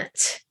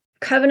agreement,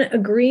 covenant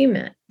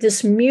agreement,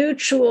 this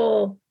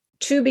mutual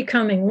two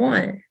becoming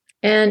one.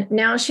 And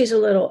now she's a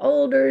little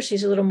older.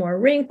 She's a little more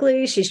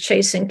wrinkly. She's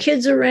chasing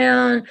kids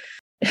around.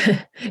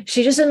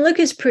 She doesn't look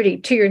as pretty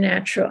to your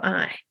natural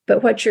eye.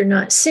 But what you're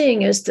not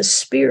seeing is the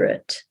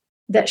spirit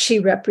that she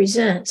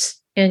represents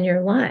in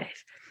your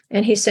life.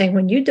 And he's saying,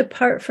 when you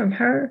depart from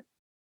her,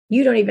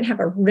 you don't even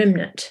have a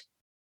remnant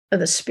of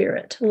the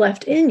Spirit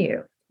left in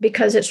you,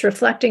 because it's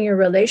reflecting your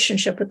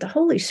relationship with the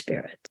Holy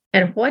Spirit.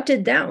 And what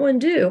did that one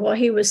do while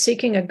he was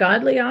seeking a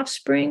godly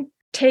offspring?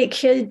 Take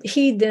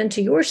heed then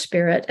to your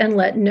spirit, and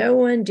let no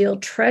one deal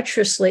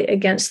treacherously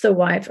against the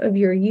wife of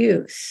your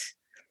youth.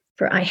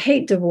 For I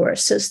hate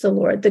divorce, says the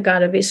Lord, the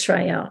God of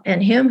Israel,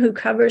 and him who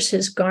covers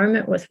his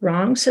garment with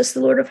wrong, says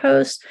the Lord of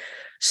hosts.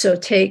 So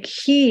take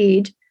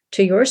heed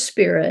to your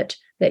spirit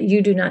that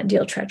you do not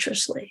deal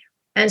treacherously.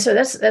 And so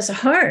that's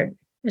hard.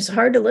 It's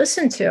hard to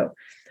listen to.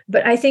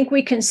 But I think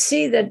we can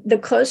see that the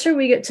closer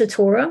we get to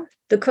Torah,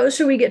 the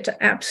closer we get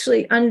to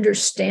actually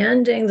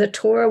understanding the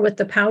Torah with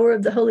the power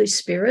of the Holy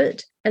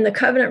Spirit and the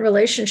covenant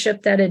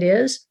relationship that it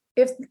is,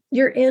 if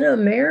you're in a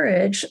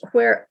marriage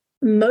where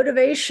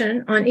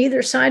motivation on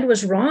either side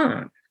was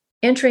wrong,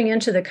 entering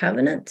into the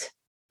covenant,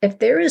 if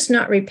there is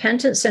not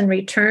repentance and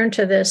return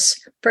to this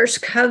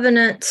first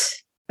covenant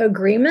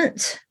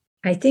agreement,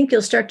 I think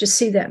you'll start to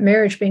see that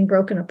marriage being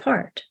broken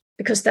apart,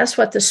 because that's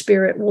what the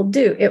Spirit will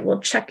do. It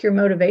will check your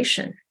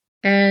motivation.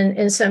 And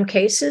in some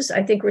cases,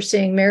 I think we're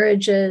seeing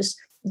marriages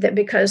that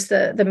because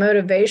the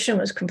motivation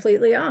was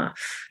completely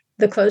off,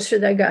 the closer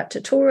they got to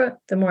Torah,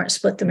 the more it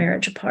split the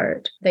marriage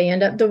apart. They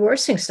end up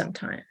divorcing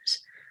sometimes.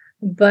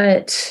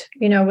 But,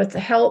 with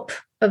the help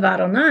of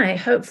Adonai,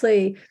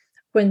 hopefully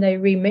when they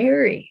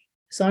remarry,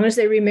 as long as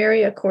they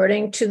remarry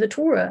according to the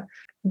Torah,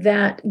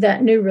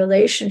 that new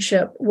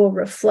relationship will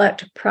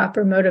reflect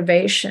proper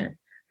motivation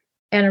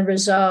and a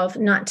resolve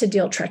not to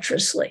deal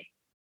treacherously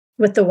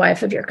with the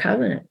wife of your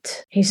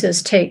covenant. He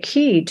says, take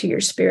heed to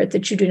your spirit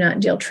that you do not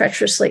deal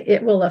treacherously.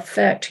 It will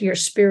affect your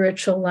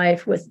spiritual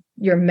life with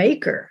your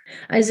maker.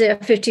 Isaiah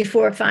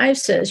 54:5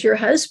 says, your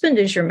husband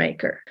is your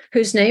maker,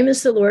 whose name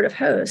is the Lord of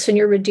hosts, and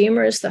your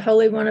Redeemer is the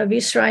Holy One of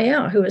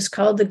Israel, who is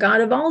called the God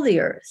of all the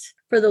earth.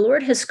 For the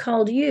Lord has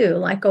called you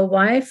like a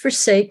wife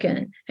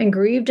forsaken and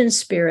grieved in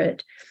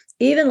spirit,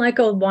 even like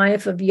a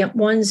wife of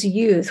one's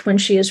youth when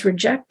she is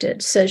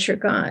rejected, says your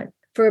God.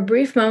 For a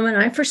brief moment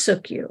I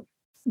forsook you,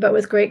 but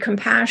with great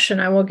compassion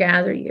I will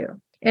gather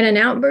you. In an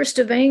outburst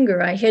of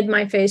anger I hid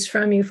my face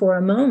from you for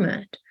a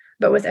moment,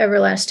 but with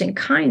everlasting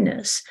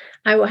kindness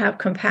I will have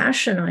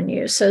compassion on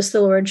you, says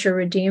the Lord your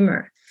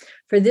Redeemer.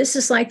 For this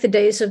is like the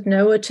days of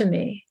Noah to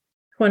me,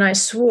 when I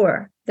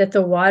swore that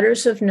the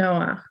waters of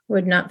Noah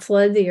would not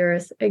flood the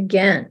earth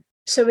again.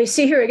 So we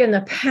see here again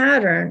the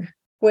pattern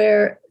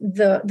where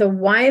the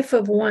wife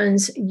of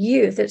one's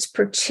youth, it's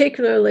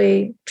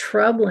particularly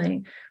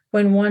troubling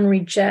when one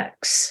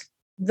rejects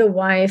the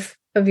wife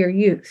of your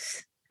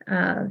youth.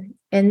 In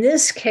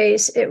this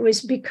case, it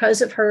was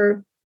because of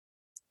her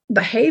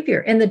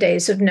behavior in the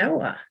days of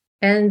Noah.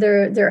 And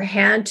there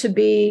had to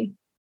be,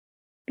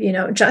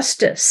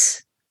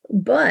 justice.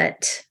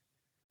 But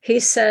he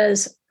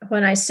says,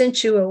 when I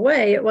sent you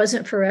away, it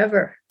wasn't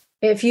forever.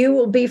 If you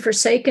will be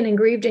forsaken and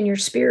grieved in your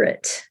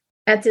spirit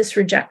at this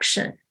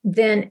rejection,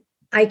 then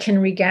I can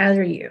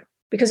regather you.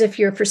 Because if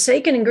you're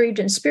forsaken and grieved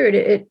in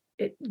spirit,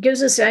 it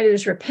gives us the idea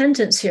there's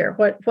repentance here.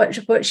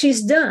 What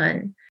she's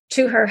done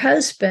to her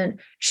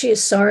husband, she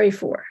is sorry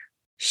for.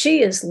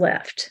 She is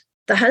left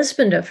the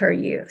husband of her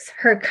youth,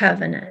 her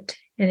covenant.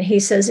 And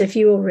he says, if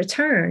you will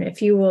return, if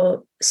you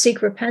will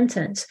seek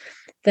repentance,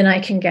 then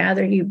I can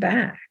gather you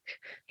back.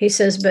 He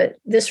says, but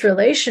this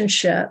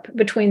relationship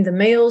between the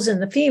males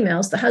and the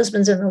females, the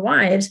husbands and the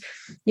wives,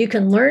 you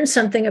can learn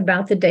something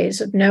about the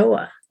days of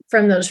Noah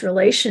from those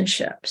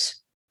relationships.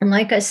 And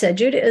like I said,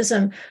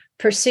 Judaism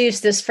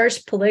perceives this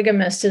first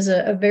polygamist as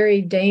a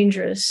very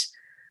dangerous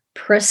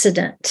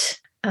precedent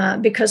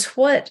because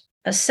what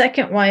a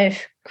second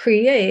wife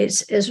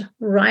creates is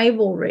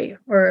rivalry,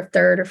 or a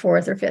third or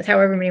fourth or fifth,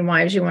 however many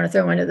wives you want to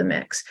throw into the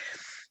mix.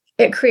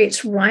 It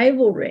creates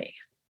rivalry.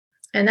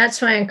 And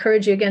that's why I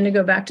encourage you again to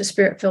go back to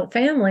Spirit-Filled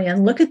Family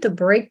and look at the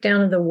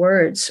breakdown of the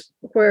words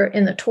where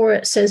in the Torah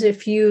it says,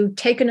 if you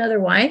take another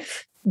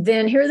wife,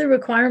 then here are the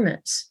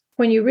requirements.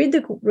 When you read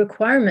the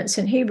requirements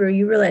in Hebrew,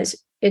 you realize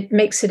it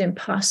makes it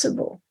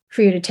impossible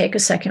for you to take a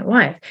second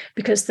wife,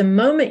 because the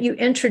moment you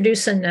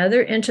introduce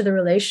another into the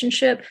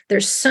relationship,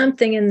 there's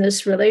something in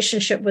this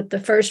relationship with the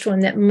first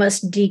one that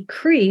must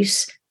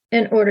decrease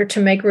in order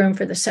to make room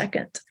for the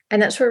second.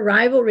 And that's where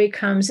rivalry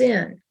comes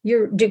in.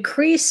 You're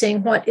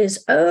decreasing what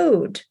is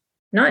owed,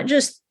 not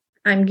just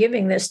I'm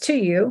giving this to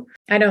you.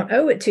 I don't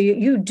owe it to you.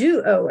 You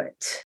do owe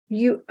it.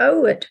 You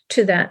owe it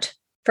to that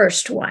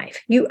first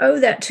wife. You owe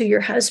that to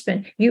your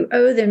husband. You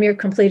owe them your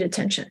complete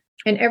attention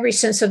in every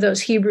sense of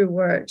those Hebrew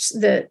words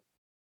that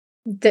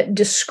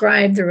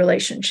describe the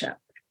relationship.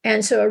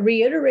 And so a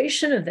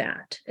reiteration of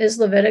that is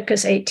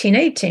Leviticus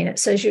 18:18. It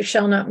says, you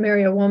shall not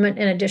marry a woman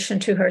in addition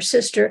to her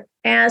sister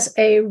as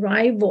a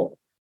rival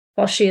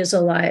while she is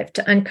alive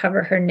to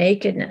uncover her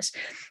nakedness.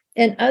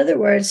 In other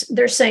words,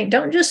 they're saying,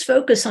 don't just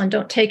focus on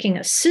don't taking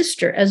a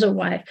sister as a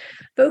wife,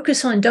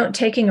 focus on don't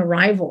taking a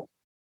rival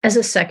as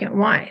a second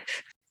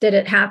wife. Did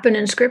it happen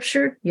in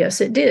scripture?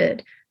 Yes, it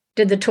did.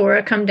 Did the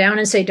Torah come down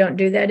and say, don't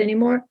do that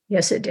anymore?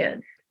 Yes, it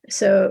did.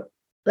 So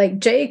like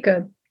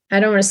Jacob, I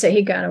don't want to say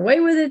he got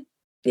away with it.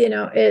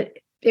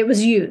 It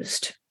was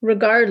used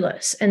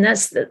regardless. And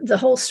that's the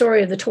whole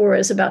story of the Torah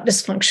is about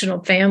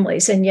dysfunctional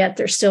families, and yet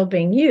they're still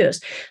being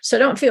used. So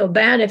don't feel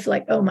bad if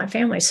like, oh, my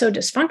family's so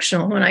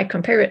dysfunctional when I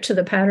compare it to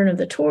the pattern of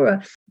the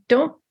Torah.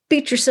 Don't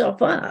beat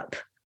yourself up.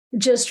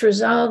 Just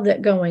resolve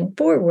that going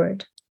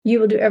forward, you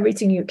will do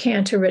everything you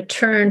can to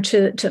return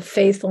to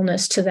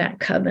faithfulness to that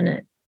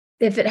covenant.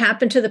 If it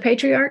happened to the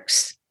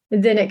patriarchs,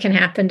 then it can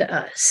happen to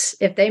us.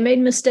 If they made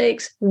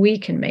mistakes, we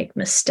can make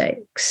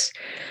mistakes.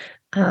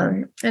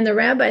 And the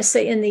rabbis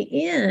say, in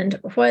the end,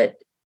 what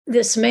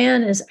this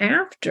man is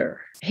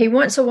after, he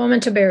wants a woman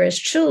to bear his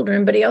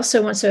children, but he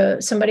also wants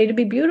somebody to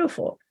be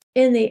beautiful.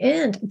 In the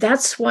end,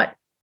 that's what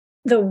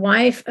the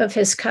wife of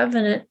his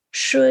covenant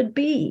should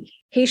be.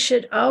 He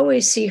should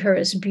always see her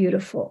as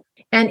beautiful.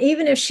 And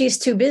even if she's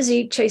too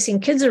busy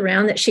chasing kids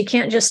around that she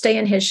can't just stay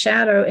in his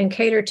shadow and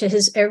cater to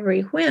his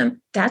every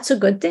whim, that's a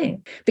good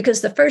thing.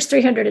 Because the first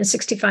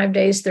 365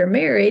 days they're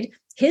married,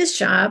 his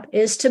job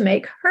is to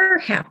make her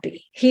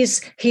happy.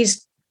 He's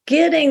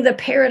getting the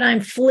paradigm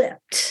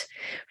flipped.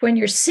 When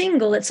you're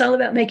single, it's all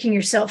about making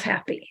yourself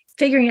happy,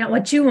 figuring out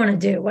what you want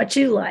to do, what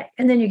you like.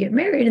 And then you get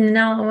married, and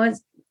now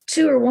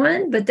two are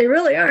one, but they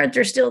really aren't.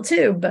 They're still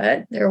two,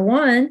 but they're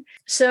one.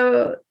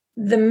 So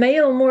the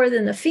male more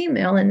than the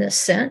female in this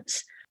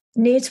sense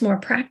needs more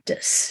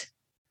practice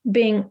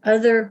being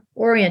other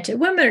oriented.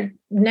 Women are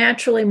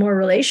naturally more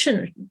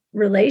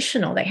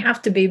relational. They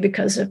have to be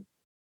because of,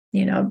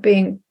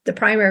 being the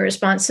primary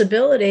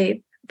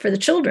responsibility for the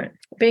children,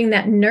 being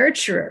that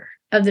nurturer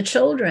of the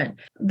children.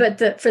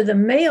 But for the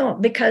male,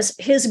 because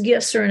his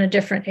gifts are in a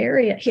different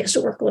area, he has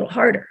to work a little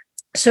harder.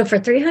 So for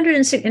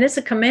 360, and it's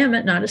a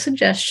commandment, not a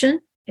suggestion.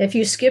 If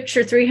you skipped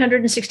your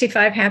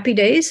 365 happy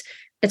days,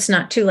 it's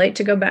not too late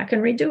to go back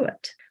and redo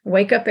it.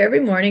 Wake up every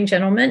morning,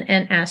 gentlemen,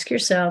 and ask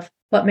yourself,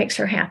 what makes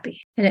her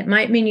happy? And it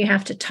might mean you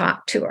have to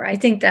talk to her. I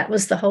think that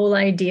was the whole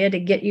idea, to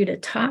get you to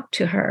talk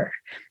to her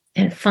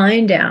and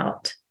find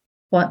out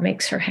what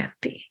makes her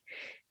happy.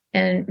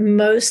 And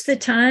most of the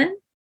time,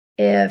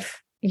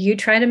 if you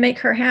try to make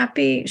her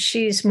happy,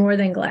 she's more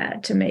than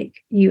glad to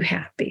make you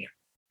happy.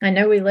 I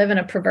know we live in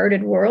a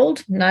perverted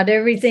world. Not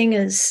everything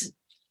is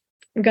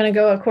going to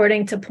go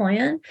according to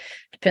plan.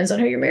 Depends on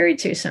who you're married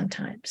to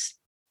sometimes.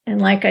 And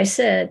like I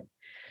said,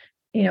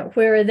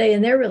 where are they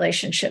in their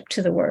relationship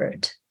to the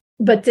word?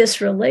 But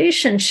this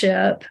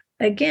relationship,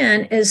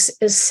 again, is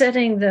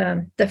setting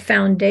the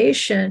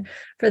foundation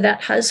for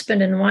that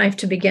husband and wife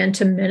to begin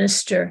to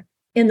minister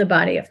in the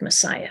body of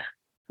Messiah.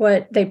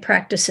 What they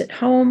practice at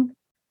home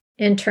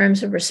in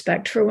terms of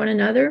respect for one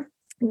another,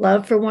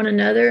 love for one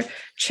another,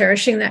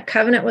 cherishing that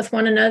covenant with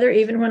one another,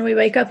 even when we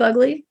wake up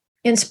ugly.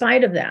 In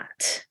spite of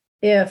that,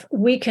 if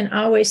we can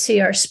always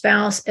see our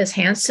spouse as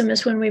handsome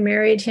as when we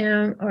married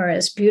him, or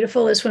as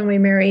beautiful as when we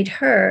married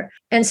her,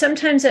 and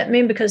sometimes that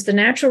means because the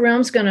natural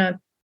realm's going to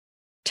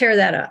tear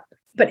that up.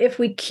 But if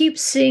we keep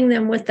seeing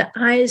them with the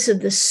eyes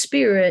of the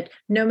Spirit,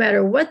 no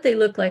matter what they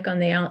look like on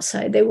the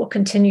outside, they will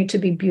continue to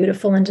be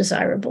beautiful and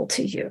desirable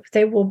to you.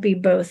 They will be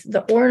both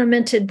the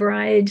ornamented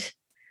bride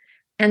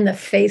and the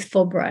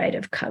faithful bride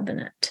of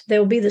covenant. They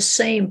will be the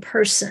same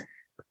person.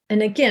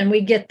 And again,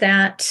 we get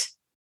that,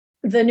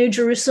 the New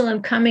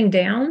Jerusalem coming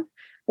down,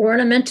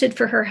 ornamented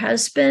for her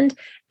husband,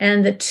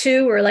 and the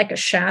two are like a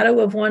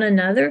shadow of one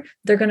another.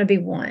 They're going to be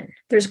one.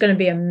 There's going to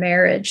be a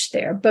marriage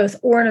there, both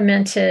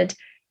ornamented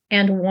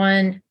and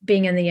one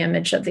being in the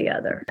image of the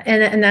other.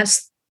 And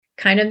that's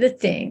kind of the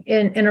thing.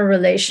 In a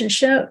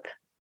relationship,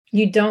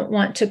 you don't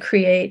want to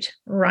create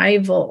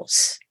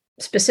rivals,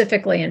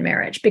 specifically in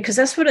marriage, because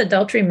that's what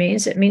adultery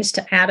means. It means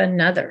to add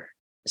another.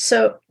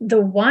 So the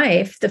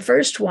wife, the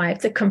first wife,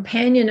 the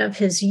companion of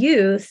his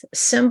youth,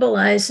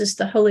 symbolizes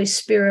the Holy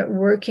Spirit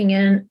working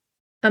in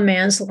a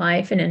man's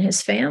life and in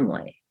his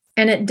family.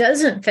 And it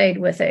doesn't fade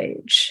with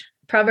age.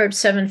 Proverbs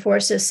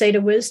 7:4 says, say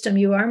to wisdom,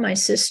 you are my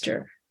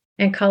sister,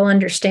 and call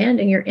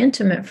understanding your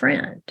intimate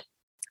friend.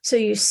 So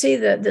you see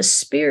the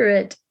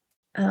Spirit,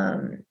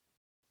 the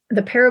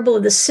parable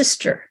of the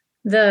sister,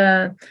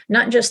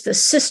 not just the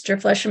sister,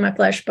 flesh of my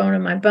flesh, bone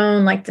of my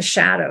bone, like the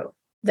shadow,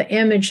 the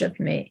image of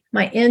me,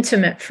 my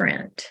intimate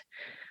friend.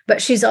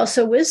 But she's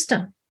also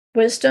wisdom.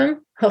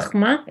 Wisdom,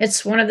 Chokhmah,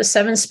 it's one of the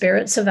seven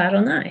spirits of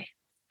Adonai.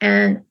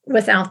 And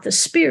without the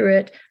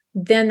Spirit,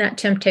 then that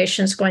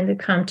temptation is going to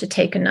come to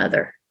take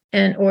another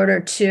in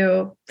order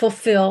to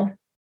fulfill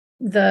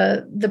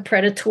the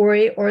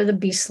predatory or the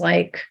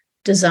beast-like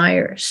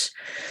desires.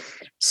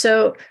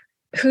 So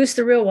who's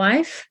the real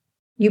wife?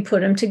 You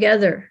put them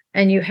together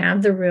and you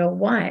have the real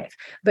wife.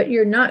 But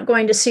you're not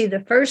going to see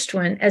the first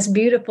one as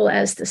beautiful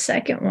as the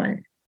second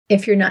one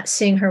if you're not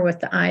seeing her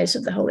with the eyes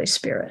of the Holy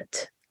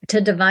Spirit.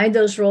 To divide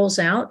those roles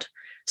out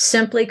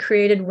simply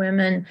created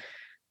women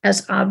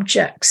as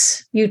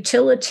objects,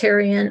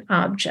 utilitarian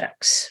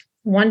objects,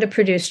 one to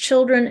produce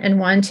children and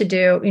one to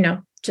do,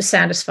 to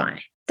satisfy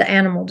the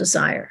animal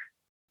desire.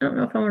 I don't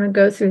know if I want to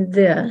go through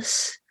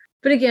this.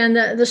 But again,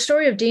 the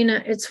story of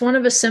Dinah, it's one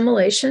of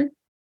assimilation,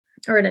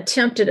 or an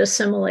attempt at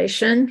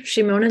assimilation.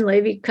 Shimon and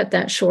Levi cut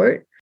that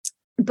short.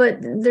 But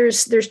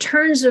there's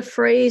turns of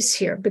phrase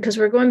here, because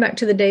we're going back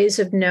to the days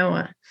of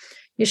Noah.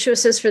 Yeshua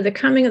says, for the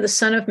coming of the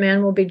Son of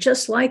Man will be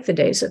just like the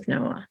days of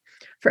Noah.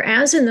 For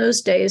as in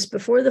those days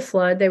before the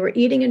flood, they were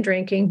eating and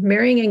drinking,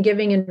 marrying and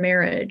giving in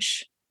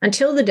marriage,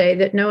 until the day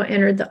that Noah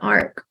entered the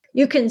ark.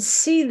 You can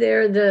see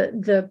there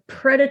the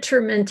predator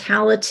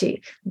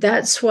mentality.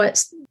 That's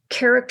what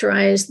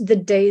characterized the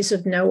days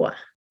of Noah.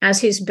 As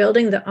he's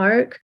building the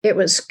ark, it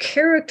was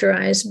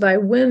characterized by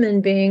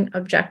women being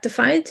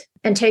objectified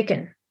and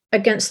taken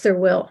against their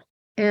will.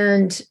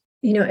 And,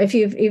 if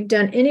you've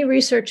done any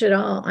research at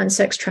all on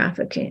sex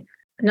trafficking,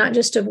 not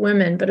just of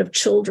women, but of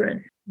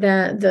children,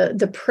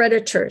 the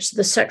predators,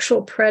 the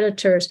sexual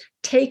predators,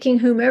 taking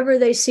whomever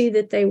they see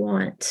that they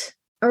want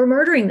or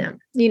murdering them.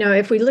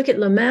 If we look at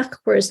Lamech,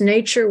 whereas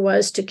nature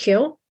was to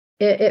kill,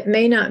 it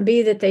may not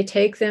be that they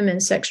take them in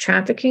sex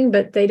trafficking,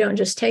 but they don't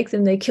just take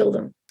them, they kill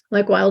them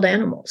like wild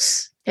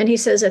animals. And he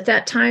says, at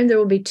that time, there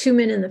will be 2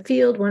 men in the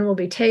field. One will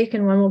be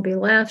taken, one will be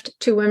left.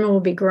 2 women will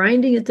be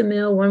grinding at the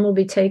mill. One will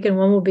be taken,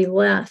 one will be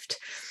left.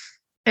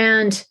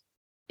 And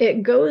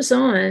it goes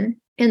on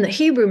in the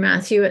Hebrew,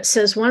 Matthew, it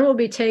says, one will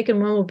be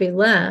taken, one will be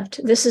left.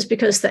 This is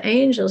because the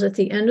angels at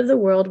the end of the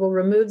world will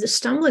remove the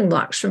stumbling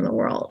blocks from the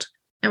world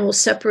and will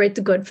separate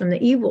the good from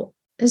the evil.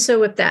 And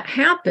so if that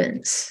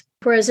happens,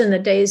 whereas in the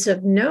days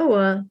of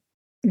Noah,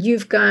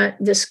 you've got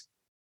this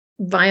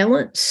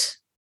violence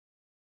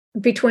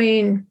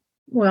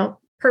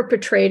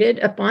perpetrated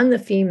upon the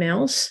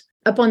females,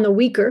 upon the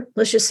weaker.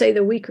 Let's just say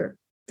the weaker.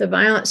 The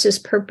violence is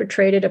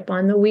perpetrated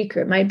upon the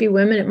weaker. It might be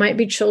women, it might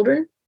be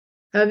children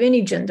of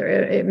any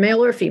gender,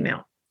 male or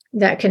female.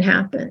 That can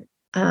happen.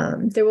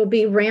 There will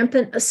be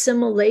rampant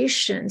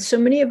assimilation. So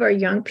many of our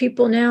young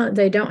people now,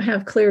 they don't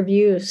have clear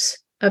views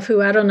of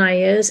who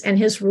Adonai is and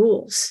his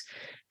rules.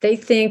 They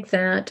think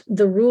that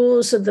the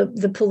rules of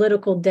the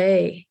political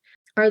day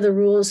are the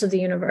rules of the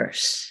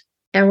universe.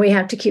 And we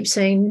have to keep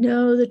saying,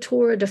 no, the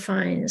Torah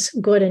defines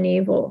good and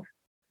evil.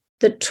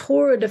 The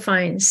Torah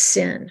defines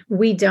sin.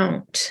 We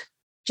don't.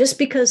 Just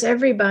because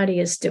everybody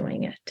is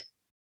doing it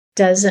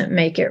doesn't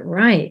make it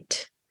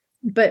right.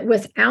 But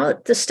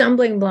without the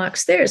stumbling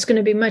blocks there, it's going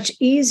to be much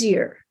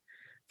easier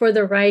for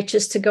the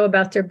righteous to go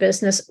about their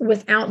business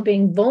without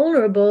being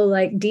vulnerable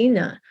like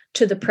Dinah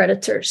to the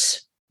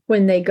predators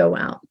when they go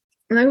out.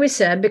 And like we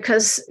said,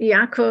 because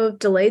Yaakov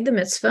delayed the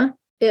mitzvah,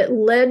 it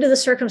led to the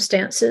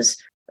circumstances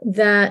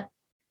that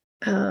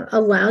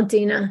allowed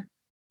Dinah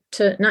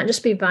to not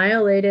just be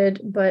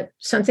violated, but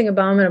something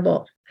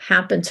abominable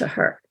happened to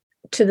her,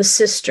 to the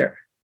sister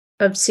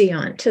of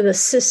Zion, to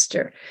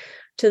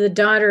the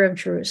daughter of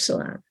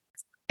Jerusalem.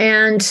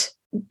 And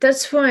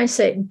that's why I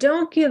say,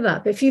 don't give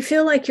up. If you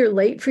feel like you're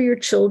late for your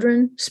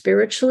children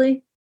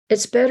spiritually,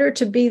 it's better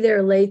to be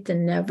there late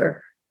than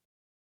never.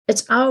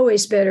 It's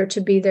always better to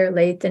be there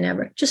late than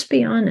ever. Just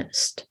be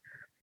honest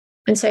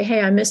and say,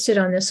 hey, I missed it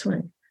on this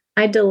one.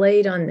 I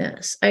delayed on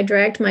this. I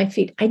dragged my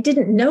feet. I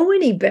didn't know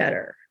any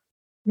better.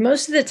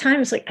 Most of the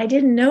time, it's like, I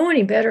didn't know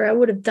any better. I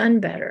would have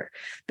done better.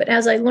 But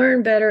as I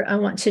learn better, I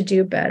want to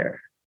do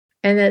better.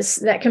 And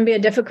that can be a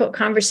difficult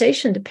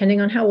conversation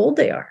depending on how old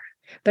they are.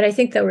 But I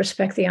think they'll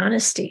respect the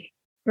honesty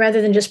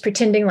rather than just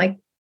pretending like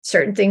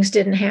certain things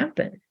didn't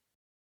happen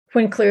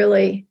when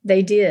clearly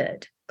they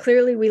did.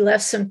 Clearly, we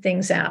left some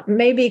things out.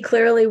 Maybe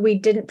clearly we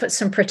didn't put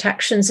some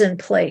protections in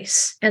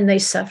place and they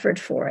suffered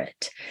for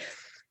it.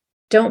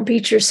 Don't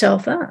beat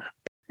yourself up.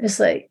 It's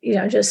like,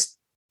 just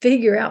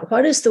figure out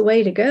what is the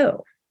way to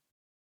go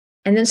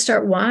and then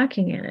start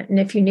walking in it. And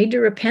if you need to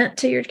repent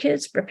to your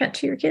kids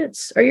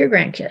or your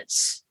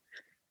grandkids.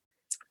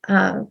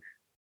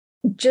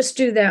 Just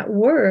do that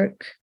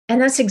work.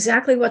 And that's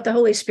exactly what the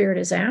Holy Spirit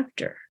is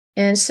after.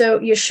 And so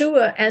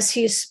Yeshua, as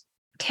he's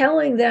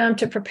telling them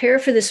to prepare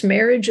for this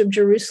marriage of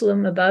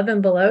Jerusalem above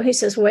and below, he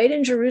says, wait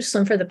in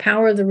Jerusalem for the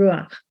power of the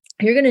Ruach.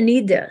 You're going to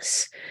need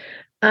this.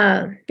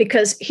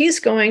 Because he's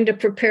going to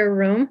prepare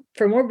room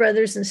for more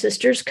brothers and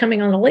sisters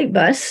coming on the late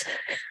bus.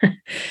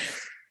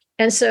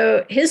 And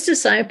so his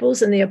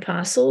disciples and the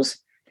apostles,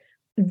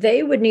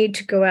 they would need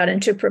to go out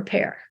and to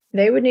prepare.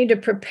 They would need to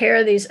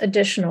prepare these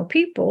additional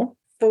people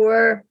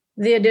for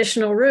the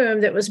additional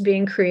room that was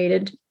being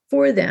created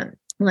for them.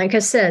 Like I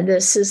said,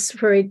 this is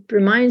where he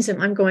reminds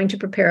them, I'm going to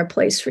prepare a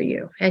place for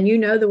you. And you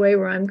know the way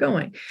where I'm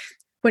going.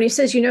 When he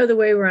says, you know the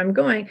way where I'm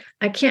going,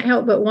 I can't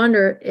help but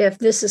wonder if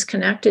this is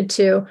connected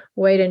to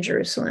wait in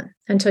Jerusalem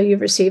until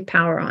you've received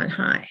power on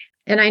high.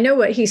 And I know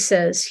what he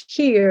says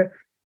here,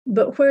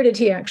 but where did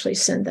he actually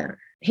send them?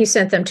 He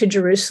sent them to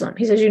Jerusalem.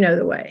 He says, you know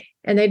the way.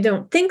 And they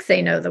don't think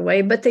they know the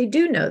way, but they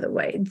do know the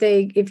way.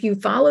 If you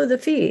follow the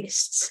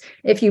feasts,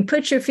 if you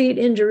put your feet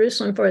in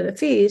Jerusalem for the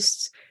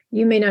feasts,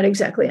 you may not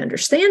exactly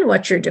understand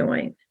what you're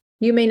doing.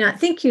 You may not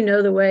think you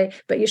know the way,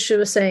 but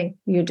Yeshua is saying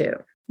you do.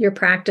 You're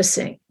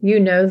practicing. You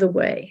know the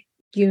way.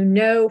 You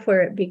know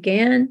where it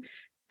began,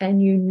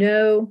 and you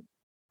know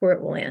where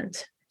it will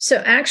end. So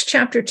Acts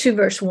chapter 2,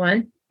 verse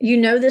 1, you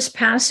know this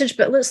passage,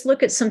 but let's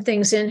look at some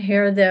things in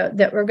here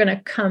that we're going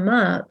to come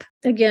up,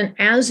 again,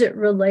 as it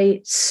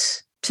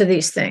relates to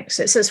these things.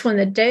 It says, when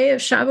the day of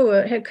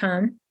Shavuot had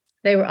come,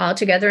 they were all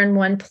together in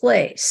one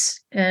place.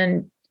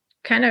 And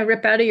kind of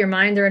rip out of your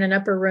mind, they're in an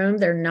upper room.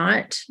 They're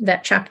not.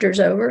 That chapter's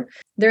over.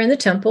 They're in the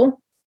temple.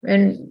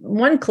 And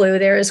one clue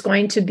there is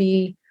going to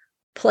be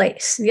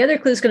place. The other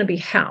clue is going to be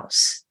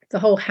house. The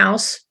whole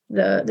house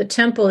The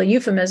temple, a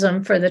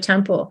euphemism for the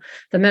temple,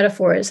 the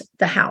metaphor is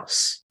the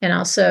house, and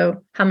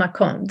also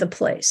hamakom, the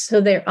place. So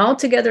they're all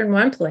together in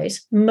one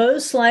place,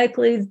 most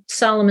likely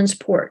Solomon's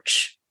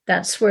porch.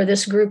 That's where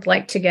this group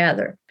liked to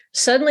gather.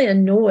 Suddenly a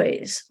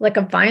noise, like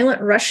a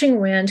violent rushing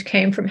wind,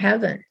 came from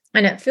heaven,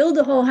 and it filled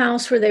the whole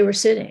house where they were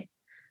sitting.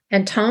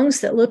 And tongues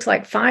that looked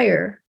like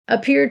fire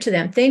appeared to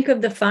them. Think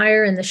of the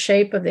fire in the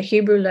shape of the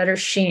Hebrew letter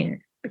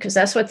Shin, because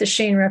that's what the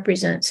Shin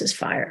represents, is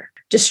fire,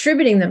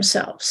 distributing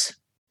themselves.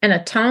 And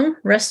a tongue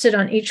rested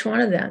on each one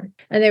of them.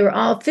 And they were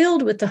all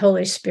filled with the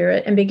Holy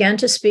Spirit and began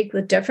to speak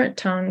with different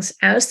tongues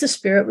as the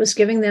Spirit was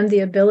giving them the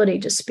ability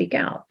to speak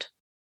out.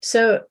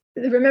 So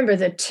remember,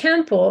 the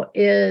temple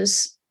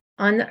is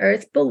on the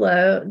earth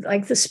below,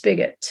 like the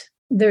spigot.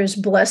 There's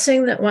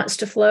blessing that wants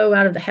to flow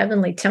out of the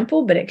heavenly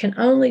temple, but it can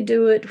only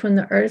do it when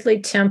the earthly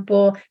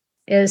temple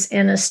is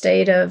in a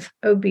state of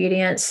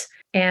obedience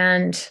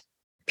and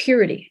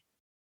purity.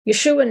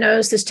 Yeshua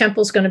knows this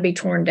temple is going to be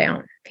torn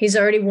down. He's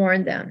already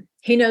warned them.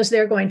 He knows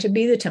they're going to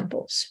be the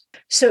temples.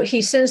 So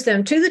he sends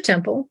them to the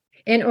temple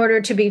in order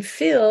to be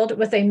filled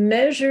with a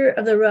measure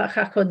of the Ruach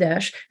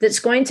HaKodesh that's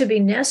going to be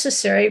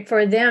necessary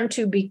for them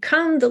to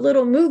become the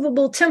little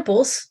movable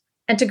temples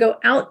and to go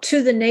out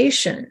to the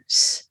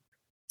nations.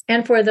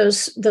 And for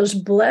those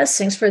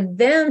blessings, for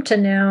them to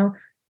now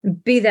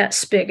be that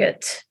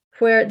spigot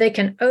where they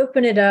can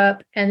open it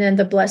up, and then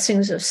the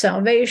blessings of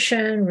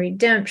salvation,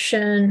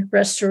 redemption,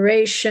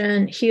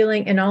 restoration,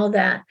 healing, and all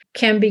that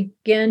can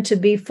begin to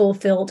be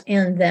fulfilled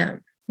in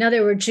them. Now,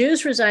 there were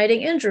Jews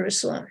residing in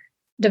Jerusalem,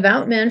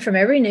 devout men from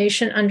every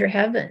nation under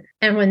heaven.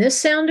 And when this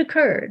sound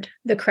occurred,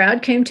 the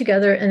crowd came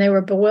together and they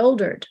were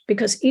bewildered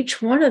because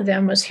each one of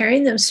them was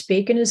hearing them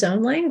speak in his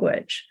own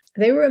language.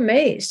 They were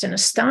amazed and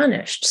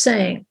astonished,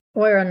 saying,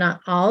 "Why are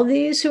not all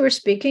these who are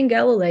speaking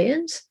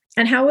Galileans?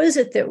 And how is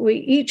it that we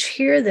each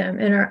hear them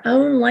in our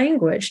own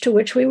language to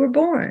which we were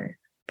born?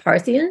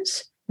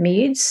 Parthians,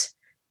 Medes,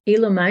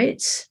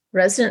 Elamites,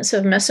 residents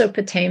of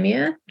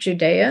Mesopotamia,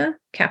 Judea,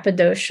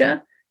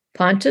 Cappadocia,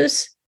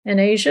 Pontus,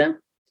 and Asia,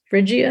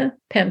 Phrygia,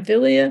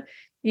 Pamphylia,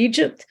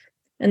 Egypt,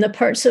 and the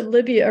parts of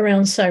Libya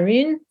around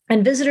Cyrene,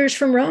 and visitors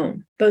from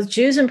Rome, both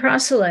Jews and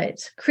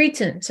proselytes,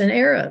 Cretans and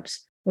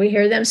Arabs. We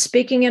hear them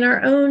speaking in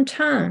our own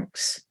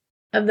tongues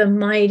of the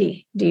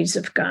mighty deeds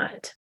of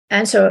God."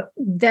 And so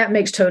that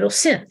makes total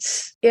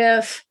sense.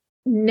 If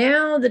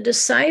now the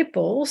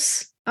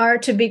disciples are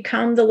to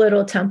become the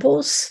little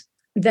temples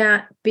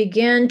that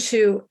begin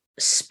to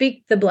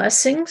speak the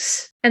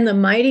blessings and the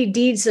mighty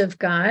deeds of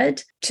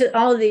God to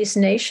all these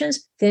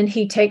nations, then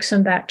he takes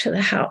them back to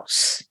the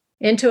house,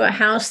 into a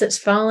house that's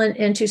fallen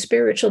into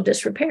spiritual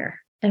disrepair.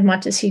 And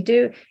what does he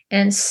do?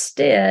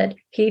 Instead,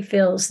 he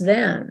fills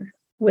them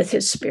with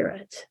his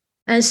spirit.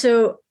 And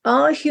so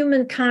all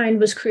humankind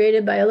was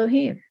created by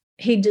Elohim.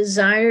 He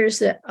desires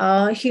that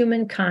all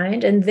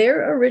humankind and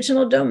their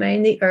original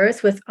domain, the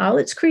earth with all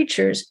its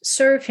creatures,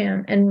 serve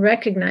him and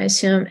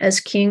recognize him as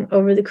king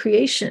over the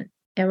creation.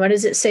 And what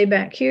does it say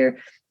back here?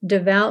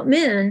 Devout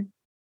men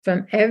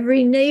from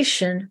every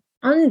nation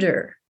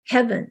under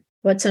heaven.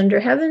 What's under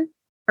heaven?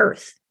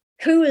 Earth.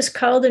 Who is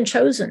called and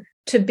chosen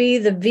to be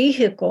the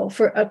vehicle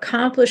for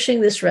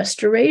accomplishing this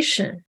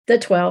restoration? The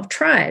 12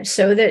 tribes.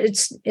 So that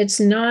it's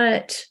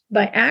not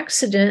by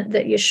accident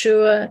that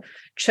Yeshua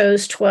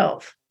chose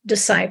 12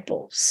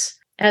 disciples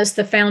as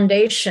the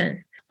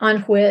foundation on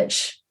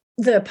which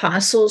the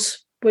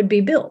apostles would be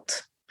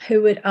built,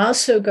 who would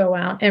also go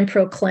out and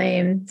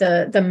proclaim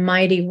the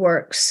mighty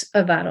works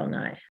of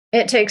Adonai.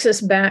 It takes us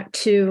back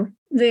to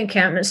the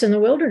encampments in the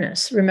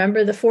wilderness.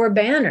 Remember the 4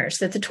 banners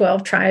that the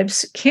 12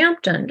 tribes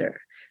camped under.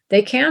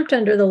 They camped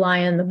under the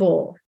lion, the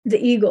bull,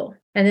 the eagle,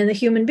 and then the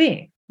human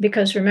being,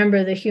 because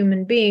remember, the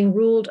human being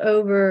ruled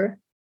over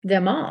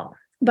them all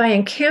by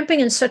encamping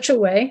in such a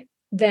way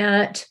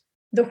that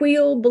the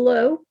wheel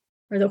below,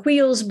 or the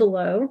wheels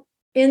below,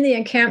 in the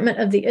encampment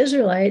of the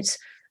Israelites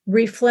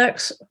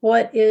reflects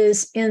what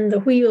is in the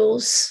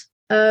wheels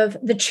of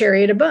the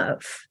chariot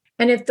above.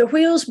 And if the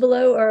wheels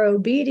below are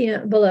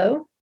obedient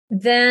below,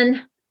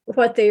 then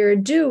what they are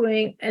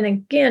doing, and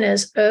again,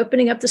 is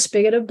opening up the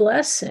spigot of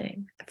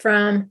blessing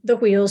from the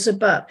wheels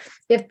above.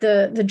 If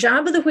the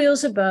job of the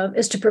wheels above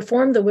is to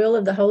perform the will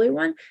of the Holy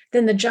One,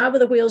 then the job of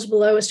the wheels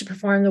below is to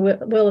perform the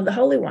will of the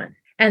Holy One.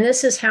 And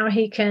this is how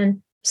he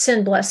can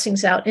send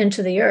blessings out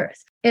into the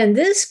earth. In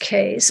this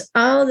case,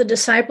 all the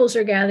disciples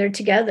are gathered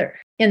together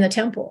in the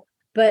temple.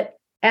 But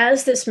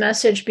as this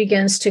message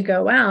begins to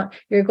go out,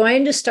 you're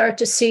going to start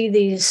to see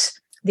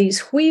these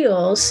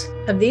wheels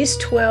of these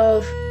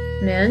 12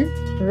 men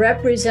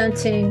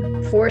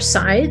representing 4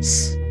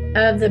 sides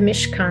of the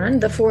Mishkan,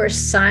 the 4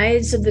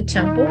 sides of the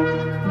temple.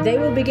 They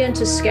will begin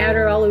to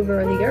scatter all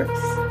over the earth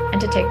and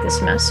to take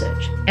this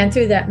message. And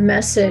through that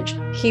message,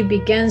 he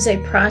begins a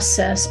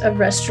process of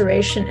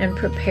restoration and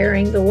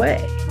preparing the way.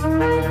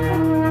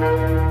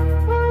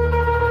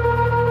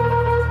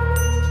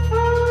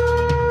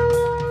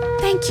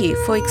 Thank you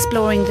for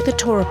exploring the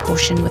Torah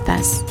portion with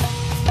us.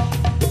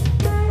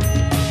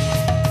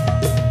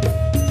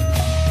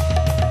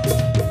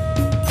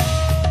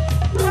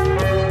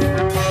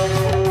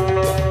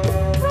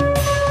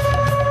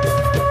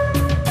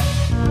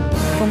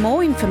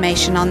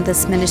 information on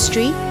this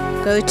ministry,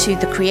 go to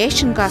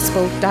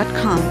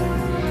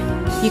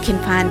thecreationgospel.com. You can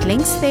find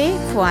links there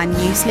for our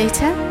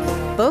newsletter,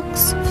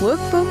 books,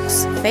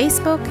 workbooks,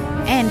 Facebook,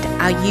 and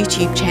our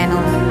YouTube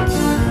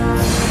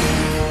channel.